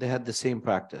Egypt, they had the same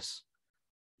practice.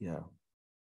 Yeah.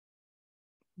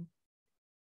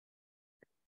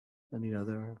 Any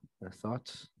other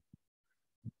thoughts?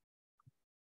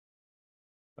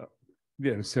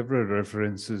 There are several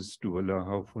references to وَلَا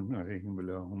خَوْفٌ عَلَيْهِمْ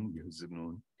وَلَا هُمْ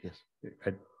يَحْزَنُونَ Yes.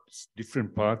 at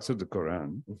different parts of the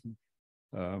Quran.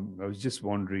 Mm-hmm. I was just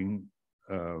wondering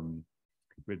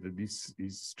whether this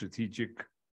is strategic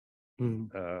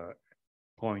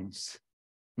points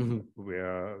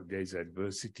where there's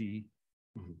adversity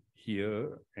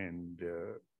here, and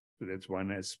so that's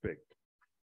one aspect.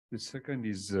 The second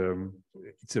is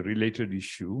it's a related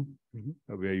issue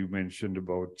where you mentioned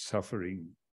about suffering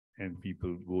and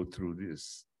people go through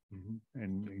this.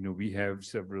 And we have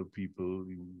several people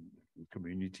in the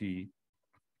community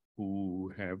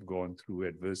who have gone through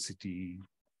adversity,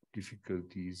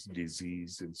 difficulties,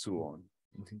 disease, and so on.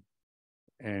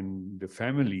 And the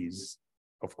families,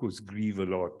 of course, grieve a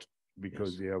lot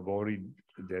because they are worried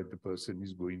that the person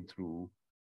is going through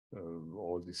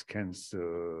all this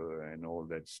cancer and all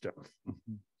that stuff.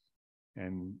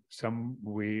 And some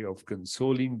way of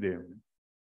consoling them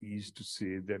is to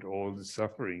say that all the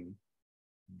suffering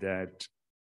that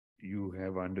you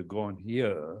have undergone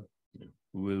here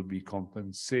will be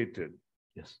compensated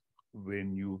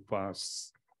when you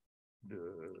pass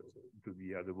to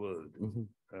the other world,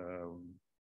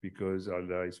 because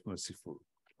Allah is merciful.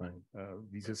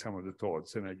 These are some of the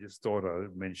thoughts, and I just thought I'll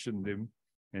mention them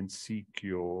and seek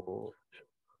your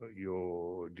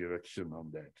direction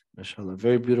on that. MashaAllah,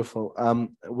 very beautiful.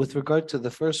 With regard to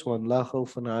the first one, لا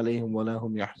خوف عليهم ولا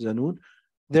هم يحزنون,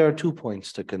 there are 2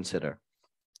 points to consider.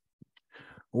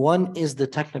 One is the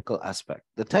technical aspect.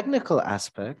 The technical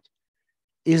aspect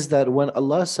is that when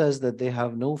Allah says that they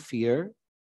have no fear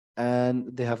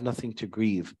and they have nothing to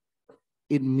grieve,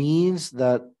 it means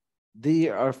that they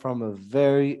are from a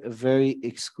very, very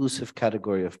exclusive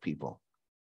category of people.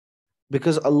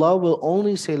 Because Allah will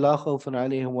only say لا خوف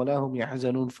عليهم ولا هم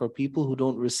يحزنون for people who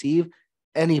don't receive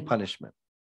any punishment.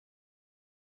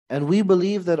 And we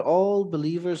believe that all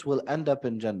believers will end up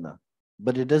in Jannah,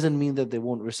 but it doesn't mean that they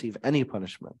won't receive any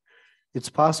punishment. It's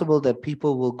possible that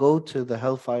people will go to the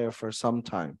hellfire for some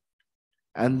time,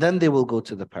 and then they will go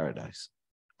to the paradise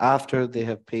after they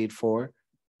have paid for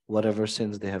whatever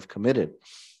sins they have committed.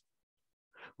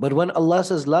 But when Allah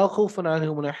says لا خوف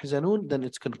عليهم ولا يحزنون, then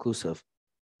it's conclusive.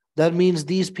 That means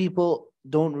these people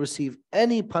don't receive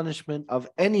any punishment of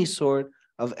any sort,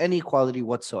 of any quality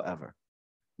whatsoever.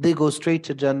 They go straight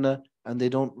to Jannah and they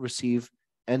don't receive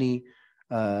any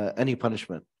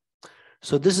punishment.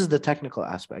 So this is the technical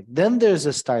aspect. Then there's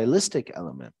a stylistic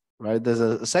element, right? There's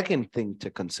a second thing to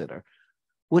consider,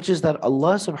 which is that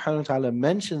Allah subhanahu wa ta'ala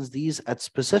mentions these at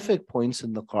specific points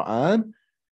in the Qur'an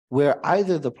where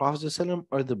either the Prophet ﷺ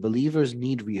or the believers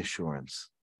need reassurance.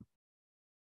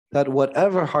 That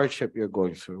whatever hardship you're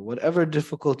going through, whatever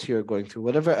difficulty you're going through,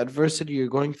 whatever adversity you're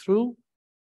going through,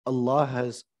 Allah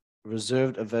has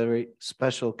reserved a very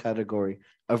special category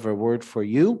of reward for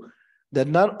you, that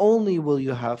not only will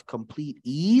you have complete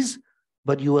ease,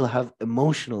 but you will have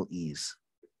emotional ease.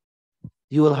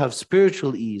 You will have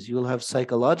spiritual ease. You will have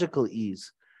psychological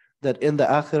ease, that in the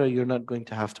akhirah, you're not going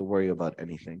to have to worry about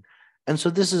anything. And so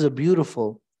this is a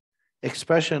beautiful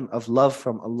expression of love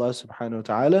from Allah subhanahu wa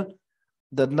ta'ala,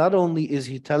 that not only is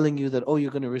He telling you that, oh,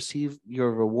 you're going to receive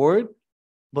your reward,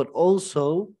 but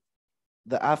also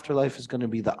the afterlife is going to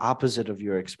be the opposite of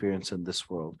your experience in this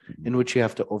world, in which you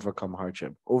have to overcome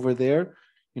hardship. Over there,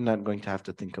 you're not going to have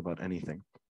to think about anything.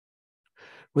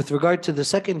 With regard to the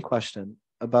second question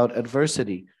about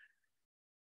adversity,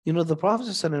 the Prophet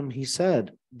ﷺ, he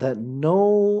said that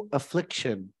no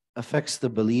affliction affects the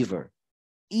believer,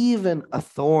 even a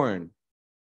thorn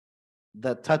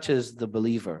that touches the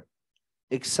believer,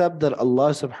 except that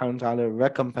Allah subhanahu wa ta'ala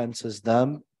recompenses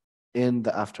them in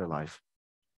the afterlife.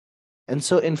 And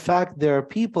so, in fact,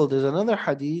 there's another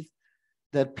hadith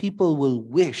that people will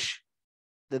wish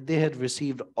that they had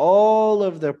received all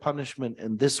of their punishment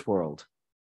in this world.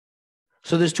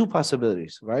 So there's 2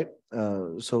 possibilities, right?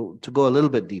 So to go a little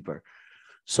bit deeper.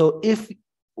 So if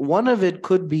one of it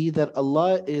could be that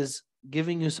Allah is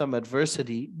giving you some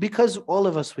adversity, because all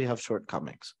of us, we have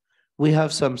shortcomings. We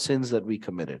have some sins that we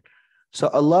committed. So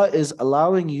Allah is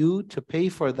allowing you to pay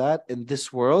for that in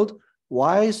this world.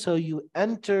 Why? So you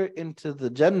enter into the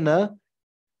Jannah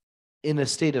in a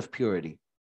state of purity,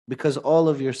 because all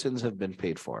of your sins have been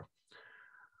paid for.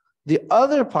 The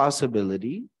other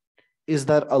possibility is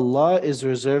that Allah is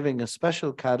reserving a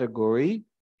special category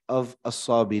of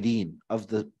as-sabirin, of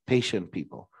the patient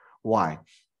people. Why?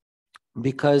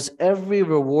 because every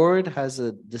reward has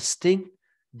a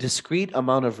discrete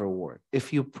amount of reward.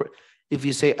 If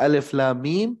you say Alif Lam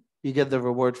Mim, you get the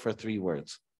reward for 3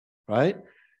 words, right?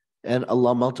 And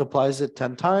Allah multiplies it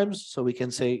 10 times, so we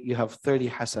can say you have 30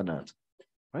 hasanat,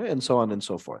 right? And so on and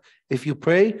so forth. If you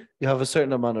pray, you have a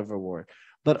certain amount of reward.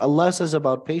 But Allah says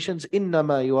about patience,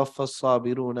 إِنَّمَا يُوَفَّى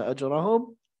الصَّابِرُونَ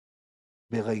أَجْرَهُمْ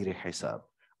بِغَيْرِ حِسَابٍ.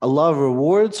 Allah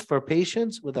rewards for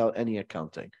patience without any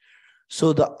accounting.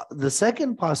 So the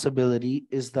second possibility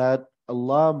is that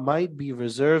Allah might be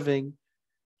reserving.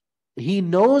 He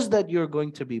knows that you're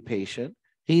going to be patient.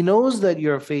 He knows that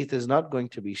your faith is not going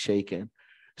to be shaken.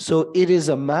 So it is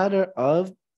a matter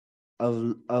of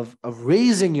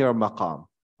raising your maqam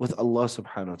with Allah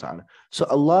subhanahu wa ta'ala. So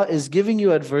Allah is giving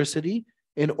you adversity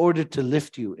in order to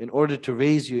lift you, in order to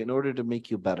raise you, in order to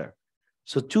make you better.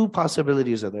 So 2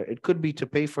 possibilities are there. It could be to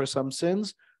pay for some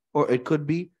sins, or it could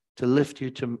be to lift you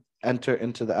to enter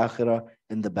into the akhirah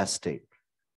in the best state.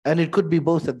 And it could be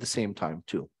both at the same time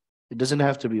too. It doesn't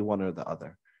have to be one or the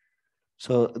other.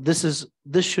 So this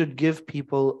should give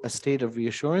people a state of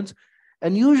reassurance.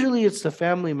 And usually it's the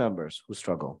family members who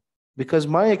struggle. Because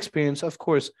my experience, of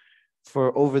course,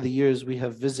 for over the years, we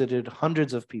have visited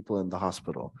hundreds of people in the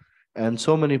hospital. And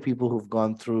so many people who've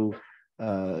gone through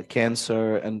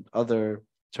cancer and other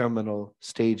terminal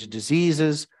stage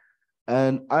diseases.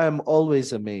 And I am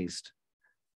always amazed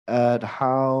at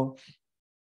how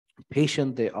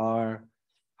patient they are,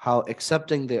 how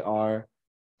accepting they are,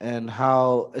 and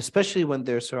how, especially when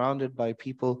they're surrounded by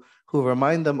people who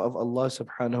remind them of Allah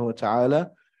subhanahu wa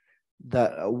ta'ala,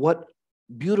 that what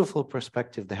beautiful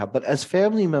perspective they have. But as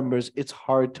family members, it's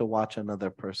hard to watch another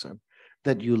person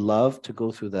that you love to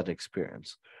go through that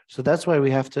experience. So that's why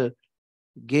we have to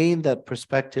gain that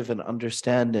perspective and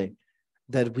understanding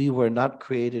that we were not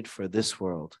created for this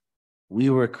world. We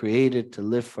were created to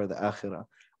live for the akhirah.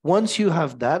 Once you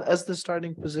have that as the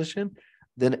starting position,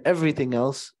 then everything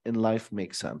else in life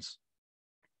makes sense.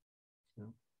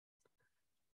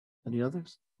 Any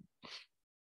others?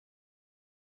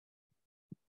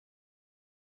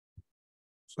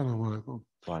 Assalamu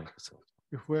alaikum.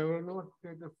 If we were not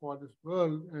created for this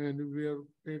world and we are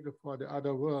created for the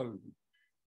other world,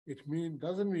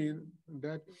 doesn't mean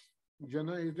that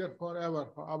Jannah is there forever,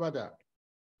 for abada.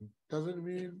 Doesn't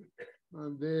mean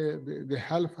the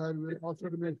hellfire will also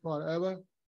remain forever.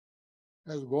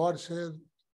 As God says,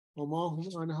 وَمَا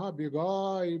هُمْ عَنْهَا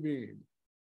بِغَائِبِينَ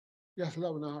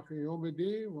يَصْلَوْنَهَا فِي يَوْمِ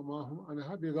الدِّينِ وَمَا هُمْ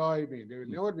عَنْهَا بِغَائِبِينَ. They will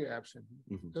never be absent.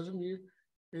 Doesn't mean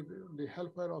the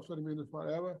hellfire also remains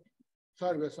forever,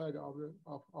 side by side of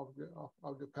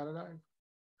the paradise.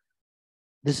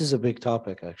 This is a big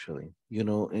topic, actually.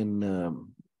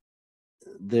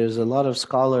 There's a lot of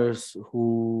scholars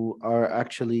who are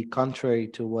actually contrary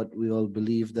to what we all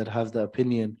believe, that have the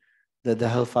opinion that the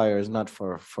hellfire is not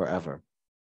for forever.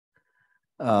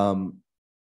 But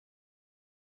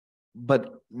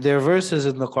there are verses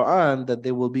in the Qur'an that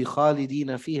they will be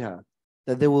khalidina fiha,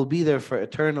 that they will be there for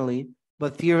eternally.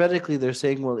 But theoretically, they're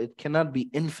saying, well, it cannot be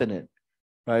infinite,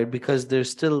 right? Because there's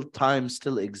still time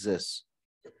still exists.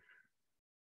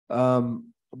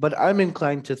 But I'm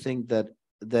inclined to think that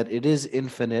it is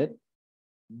infinite,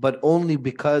 but only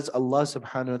because Allah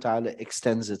subhanahu wa ta'ala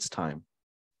extends its time.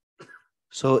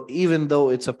 So even though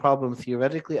it's a problem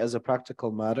theoretically, as a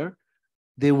practical matter,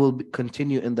 they will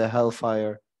continue in the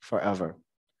hellfire forever.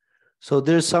 So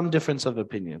there's some difference of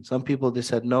opinion. Some people, they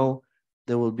said, no,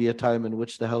 there will be a time in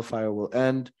which the hellfire will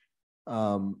end.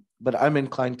 But I'm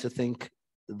inclined to think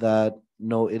that,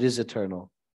 no, it is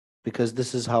eternal. Because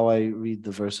this is how I read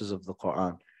the verses of the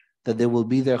Qur'an. That they will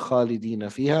be there khalidina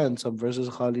fiha, and some verses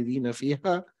khalidina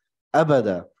fiha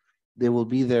abada. They will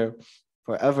be there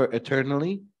forever,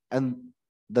 eternally, and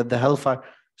that the hellfire.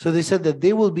 So they said that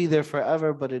they will be there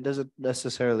forever, but it doesn't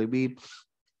necessarily mean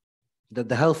that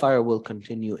the hellfire will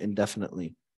continue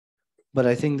indefinitely. But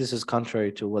I think this is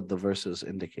contrary to what the verses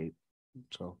indicate.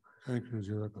 So thank you,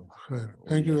 Jazakallah.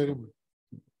 Thank you very much.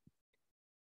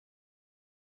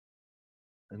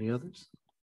 Any others?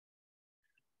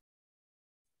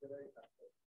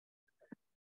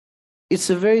 It's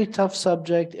a very tough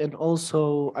subject, and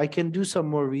also I can do some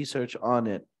more research on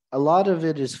it. A lot of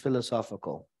it is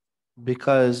philosophical,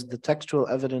 because the textual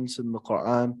evidence in the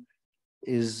Qur'an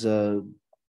is,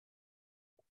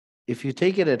 if you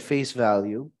take it at face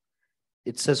value,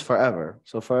 it says forever.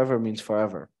 So forever means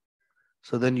forever.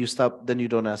 So then you stop, then you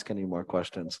don't ask any more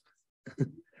questions.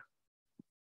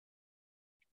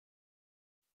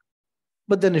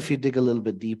 But then if you dig a little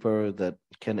bit deeper, that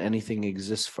can anything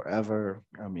exist forever?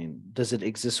 I mean, does it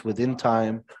exist within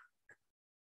time?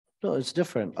 No, it's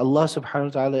different. Allah subhanahu wa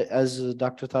ta'ala, as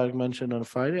Dr. Tariq mentioned on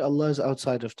Friday, Allah is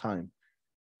outside of time.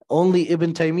 Only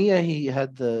Ibn Taymiyyah, he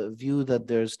had the view that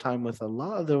there's time with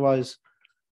Allah. Otherwise,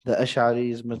 the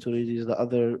Ash'aris, Maturidis, the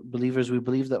other believers, we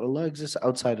believe that Allah exists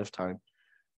outside of time.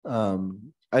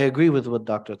 I agree with what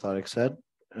Dr. Tariq said.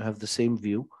 I have the same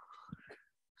view.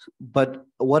 But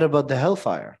what about the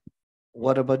hellfire?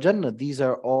 What about Jannah? These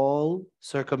are all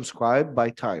circumscribed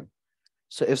by time.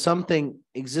 So if something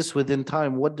exists within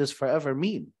time, what does forever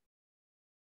mean?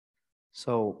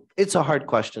 So it's a hard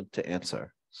question to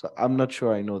answer. So I'm not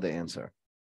sure I know the answer.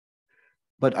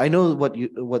 But I know what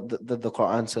the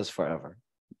Qur'an says forever.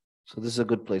 So this is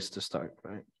a good place to start,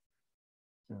 right?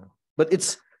 Yeah. But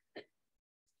it's,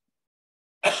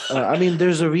 I mean,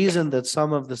 there's a reason that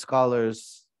some of the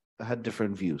scholars had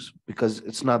different views because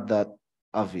it's not that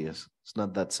obvious. It's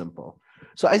not that simple.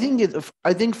 So I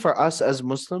think for us as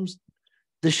Muslims,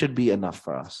 this should be enough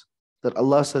for us. That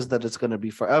Allah says that it's going to be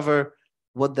forever.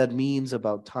 What that means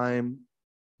about time,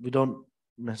 we don't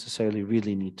necessarily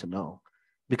really need to know.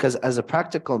 Because as a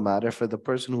practical matter, for the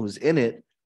person who is in it,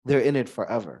 they're in it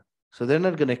forever. So they're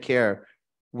not going to care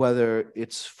whether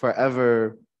it's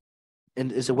forever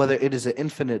and whether it is an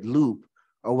infinite loop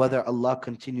or whether Allah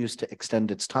continues to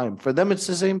extend its time. For them, it's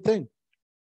the same thing.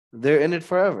 They're in it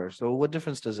forever. So what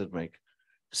difference does it make?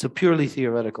 It's a purely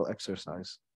theoretical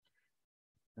exercise.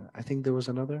 I think there was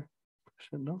another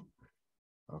question, no?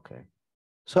 Okay.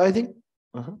 So I think,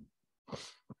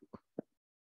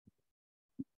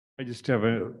 I just have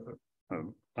a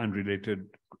unrelated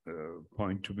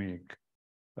point to make.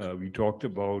 We talked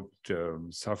about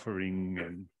suffering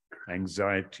and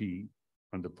anxiety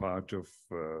on the part of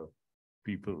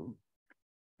people,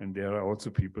 and there are also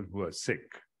people who are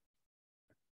sick.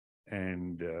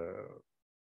 And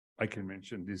I can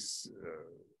mention this,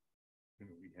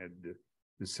 we had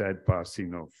the sad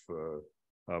passing of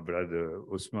our brother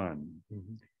Usman.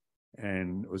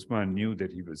 And Usman knew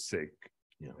that he was sick.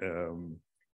 Yeah.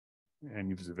 And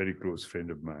he was a very close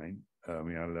friend of mine.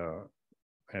 May Allah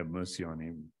have mercy on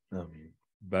him.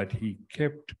 But he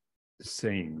kept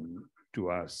saying to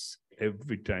us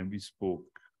every time we spoke,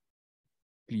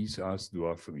 please ask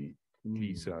dua for me.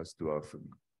 Please ask dua for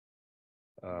me.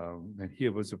 And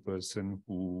here was a person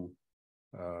who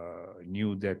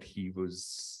knew that he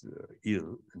was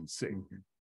ill and sick.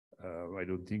 I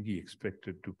don't think he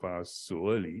expected to pass so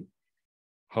early.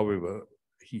 However,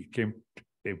 he kept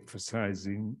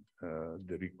emphasizing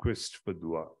the request for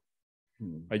dua.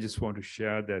 I just want to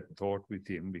share that thought with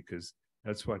him because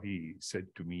that's what he said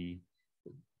to me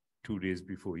 2 days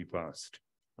before he passed.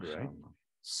 Right?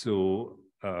 So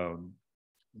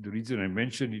the reason I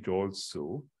mentioned it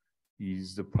also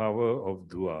is the power of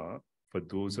dua for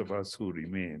those of us who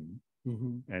remain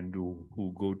and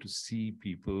who go to see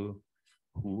people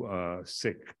who are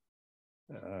sick,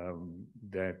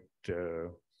 that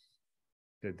there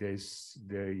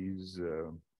is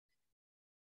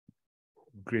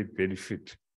great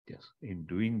benefit in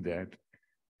doing that,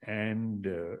 and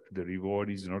the reward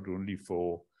is not only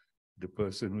for the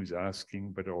person who is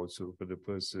asking, but also for the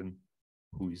person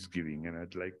who is giving. And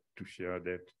I'd like to share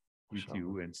that with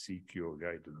you and seek your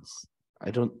guidance.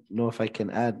 I don't know if I can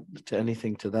add to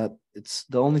anything to that. It's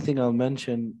the only thing I'll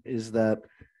mention is that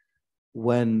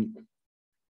when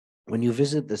you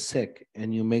visit the sick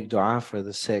and you make dua for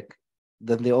the sick,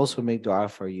 then they also make dua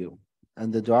for you.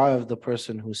 And the dua of the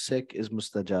person who's sick is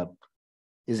mustajab,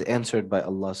 is answered by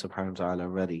Allah subhanahu wa ta'ala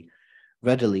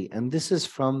readily. And this is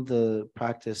from the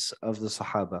practice of the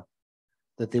Sahaba,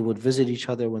 that they would visit each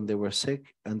other when they were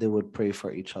sick and they would pray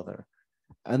for each other.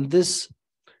 And this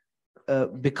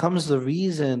becomes the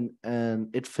reason,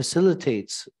 and it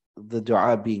facilitates the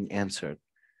dua being answered.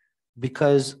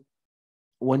 Because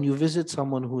when you visit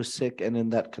someone who is sick and in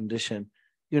that condition,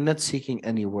 you're not seeking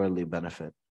any worldly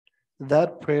benefit.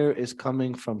 That prayer is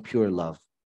coming from pure love.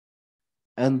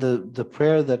 And the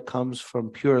prayer that comes from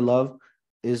pure love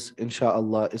is,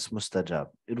 insha'Allah, is mustajab.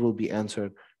 It will be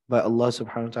answered by Allah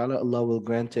subhanahu wa ta'ala. Allah will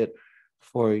grant it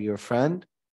for your friend,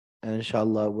 and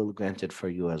inshallah will grant it for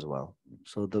you as well.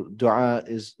 So the dua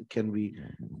can be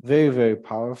very, very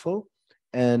powerful,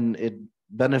 and it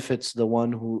benefits the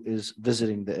one who is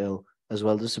visiting the ill as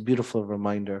well. This is a beautiful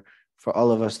reminder for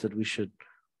all of us that we should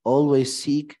always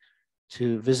seek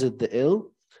to visit the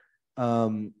ill,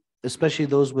 especially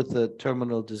those with the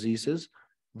terminal diseases,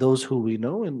 those who we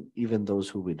know and even those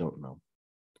who we don't know.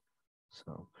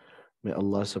 So may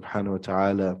Allah subhanahu wa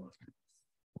ta'ala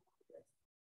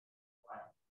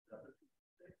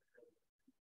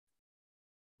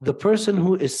the person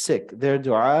who is sick, their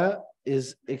dua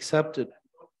is accepted.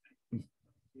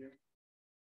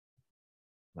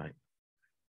 Right.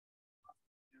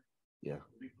 Yeah.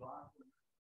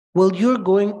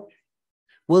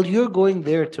 Well, Well, you're going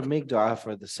there to make dua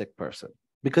for the sick person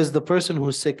because the person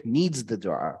who's sick needs the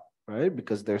dua, right?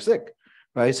 Because they're sick,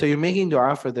 right? So you're making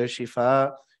dua for their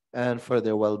shifa and for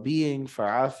their well-being, for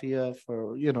afia,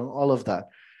 for, all of that.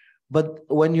 But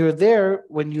when you're there,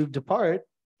 when you depart,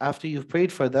 after you've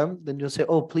prayed for them, then you'll say,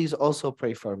 oh, please also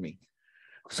pray for me.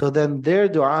 So then their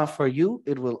dua for you,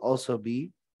 it will also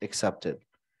be accepted.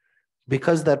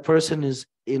 Because that person is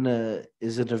in a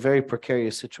very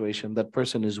precarious situation, that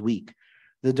person is weak.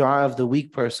 The dua of the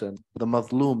weak person, the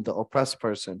madloom, the oppressed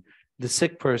person, the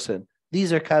sick person,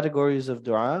 these are categories of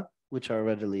dua which are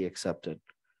readily accepted.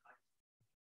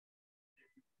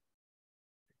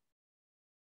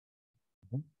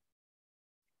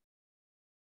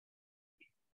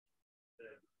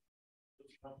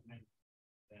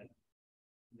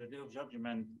 The day of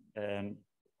judgment,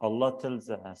 Allah tells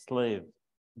a slave,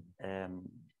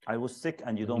 I was sick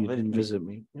and you didn't visit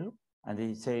me. Yeah. And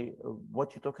they say,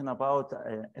 what you talking about?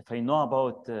 If I know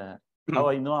about, how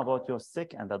I know about you're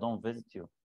sick and I don't visit you?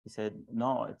 He said,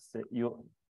 no, it's you,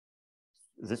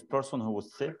 this person who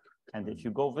was sick, and if you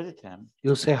go visit him,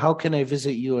 you'll say, how can I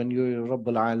visit you and you're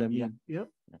Rabbul Alameen? Yeah.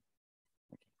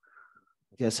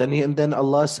 Yes, and then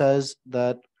Allah says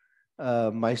that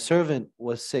my servant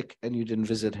was sick and you didn't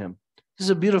visit him. This is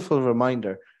a beautiful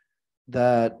reminder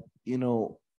that,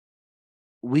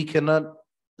 we cannot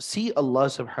see Allah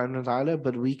subhanahu wa ta'ala,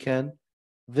 but we can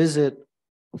visit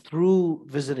through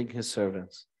visiting his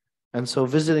servants. And so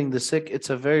visiting the sick, it's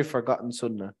a very forgotten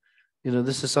sunnah.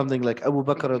 This is something like Abu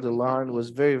Bakr radiallahu anhu was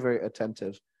very, very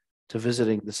attentive to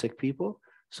visiting the sick people.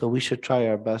 So we should try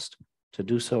our best to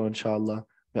do so, inshallah.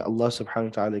 May Allah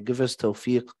subhanahu wa ta'ala give us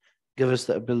tawfiq, give us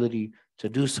the ability to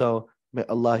do so. May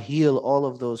Allah heal all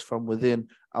of those from within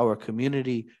our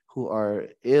community who are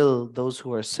ill, those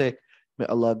who are sick. May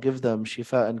Allah give them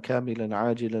shifa'an kamilan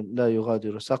ajilan la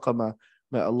yughadiru saqama.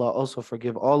 May Allah also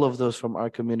forgive all of those from our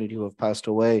community who have passed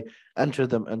away. Enter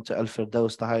them into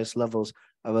Al-Firdaus, the highest levels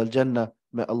of Al-Jannah.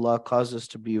 May Allah cause us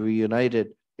to be reunited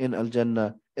in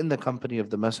Al-Jannah in the company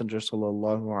of the Messenger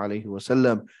sallallahu alaihi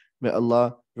wasallam. May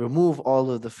Allah remove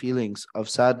all of the feelings of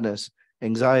sadness,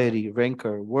 anxiety,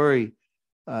 rancor, worry,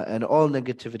 and all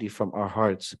negativity from our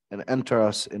hearts, and enter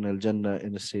us in Al-Jannah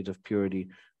in a state of purity.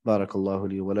 بارك الله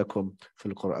لي ولكم في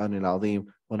القرآن العظيم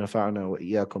ونفعنا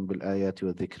وإياكم بالآيات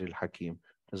والذكر الحكيم.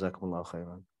 جزاكم الله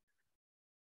خيرا.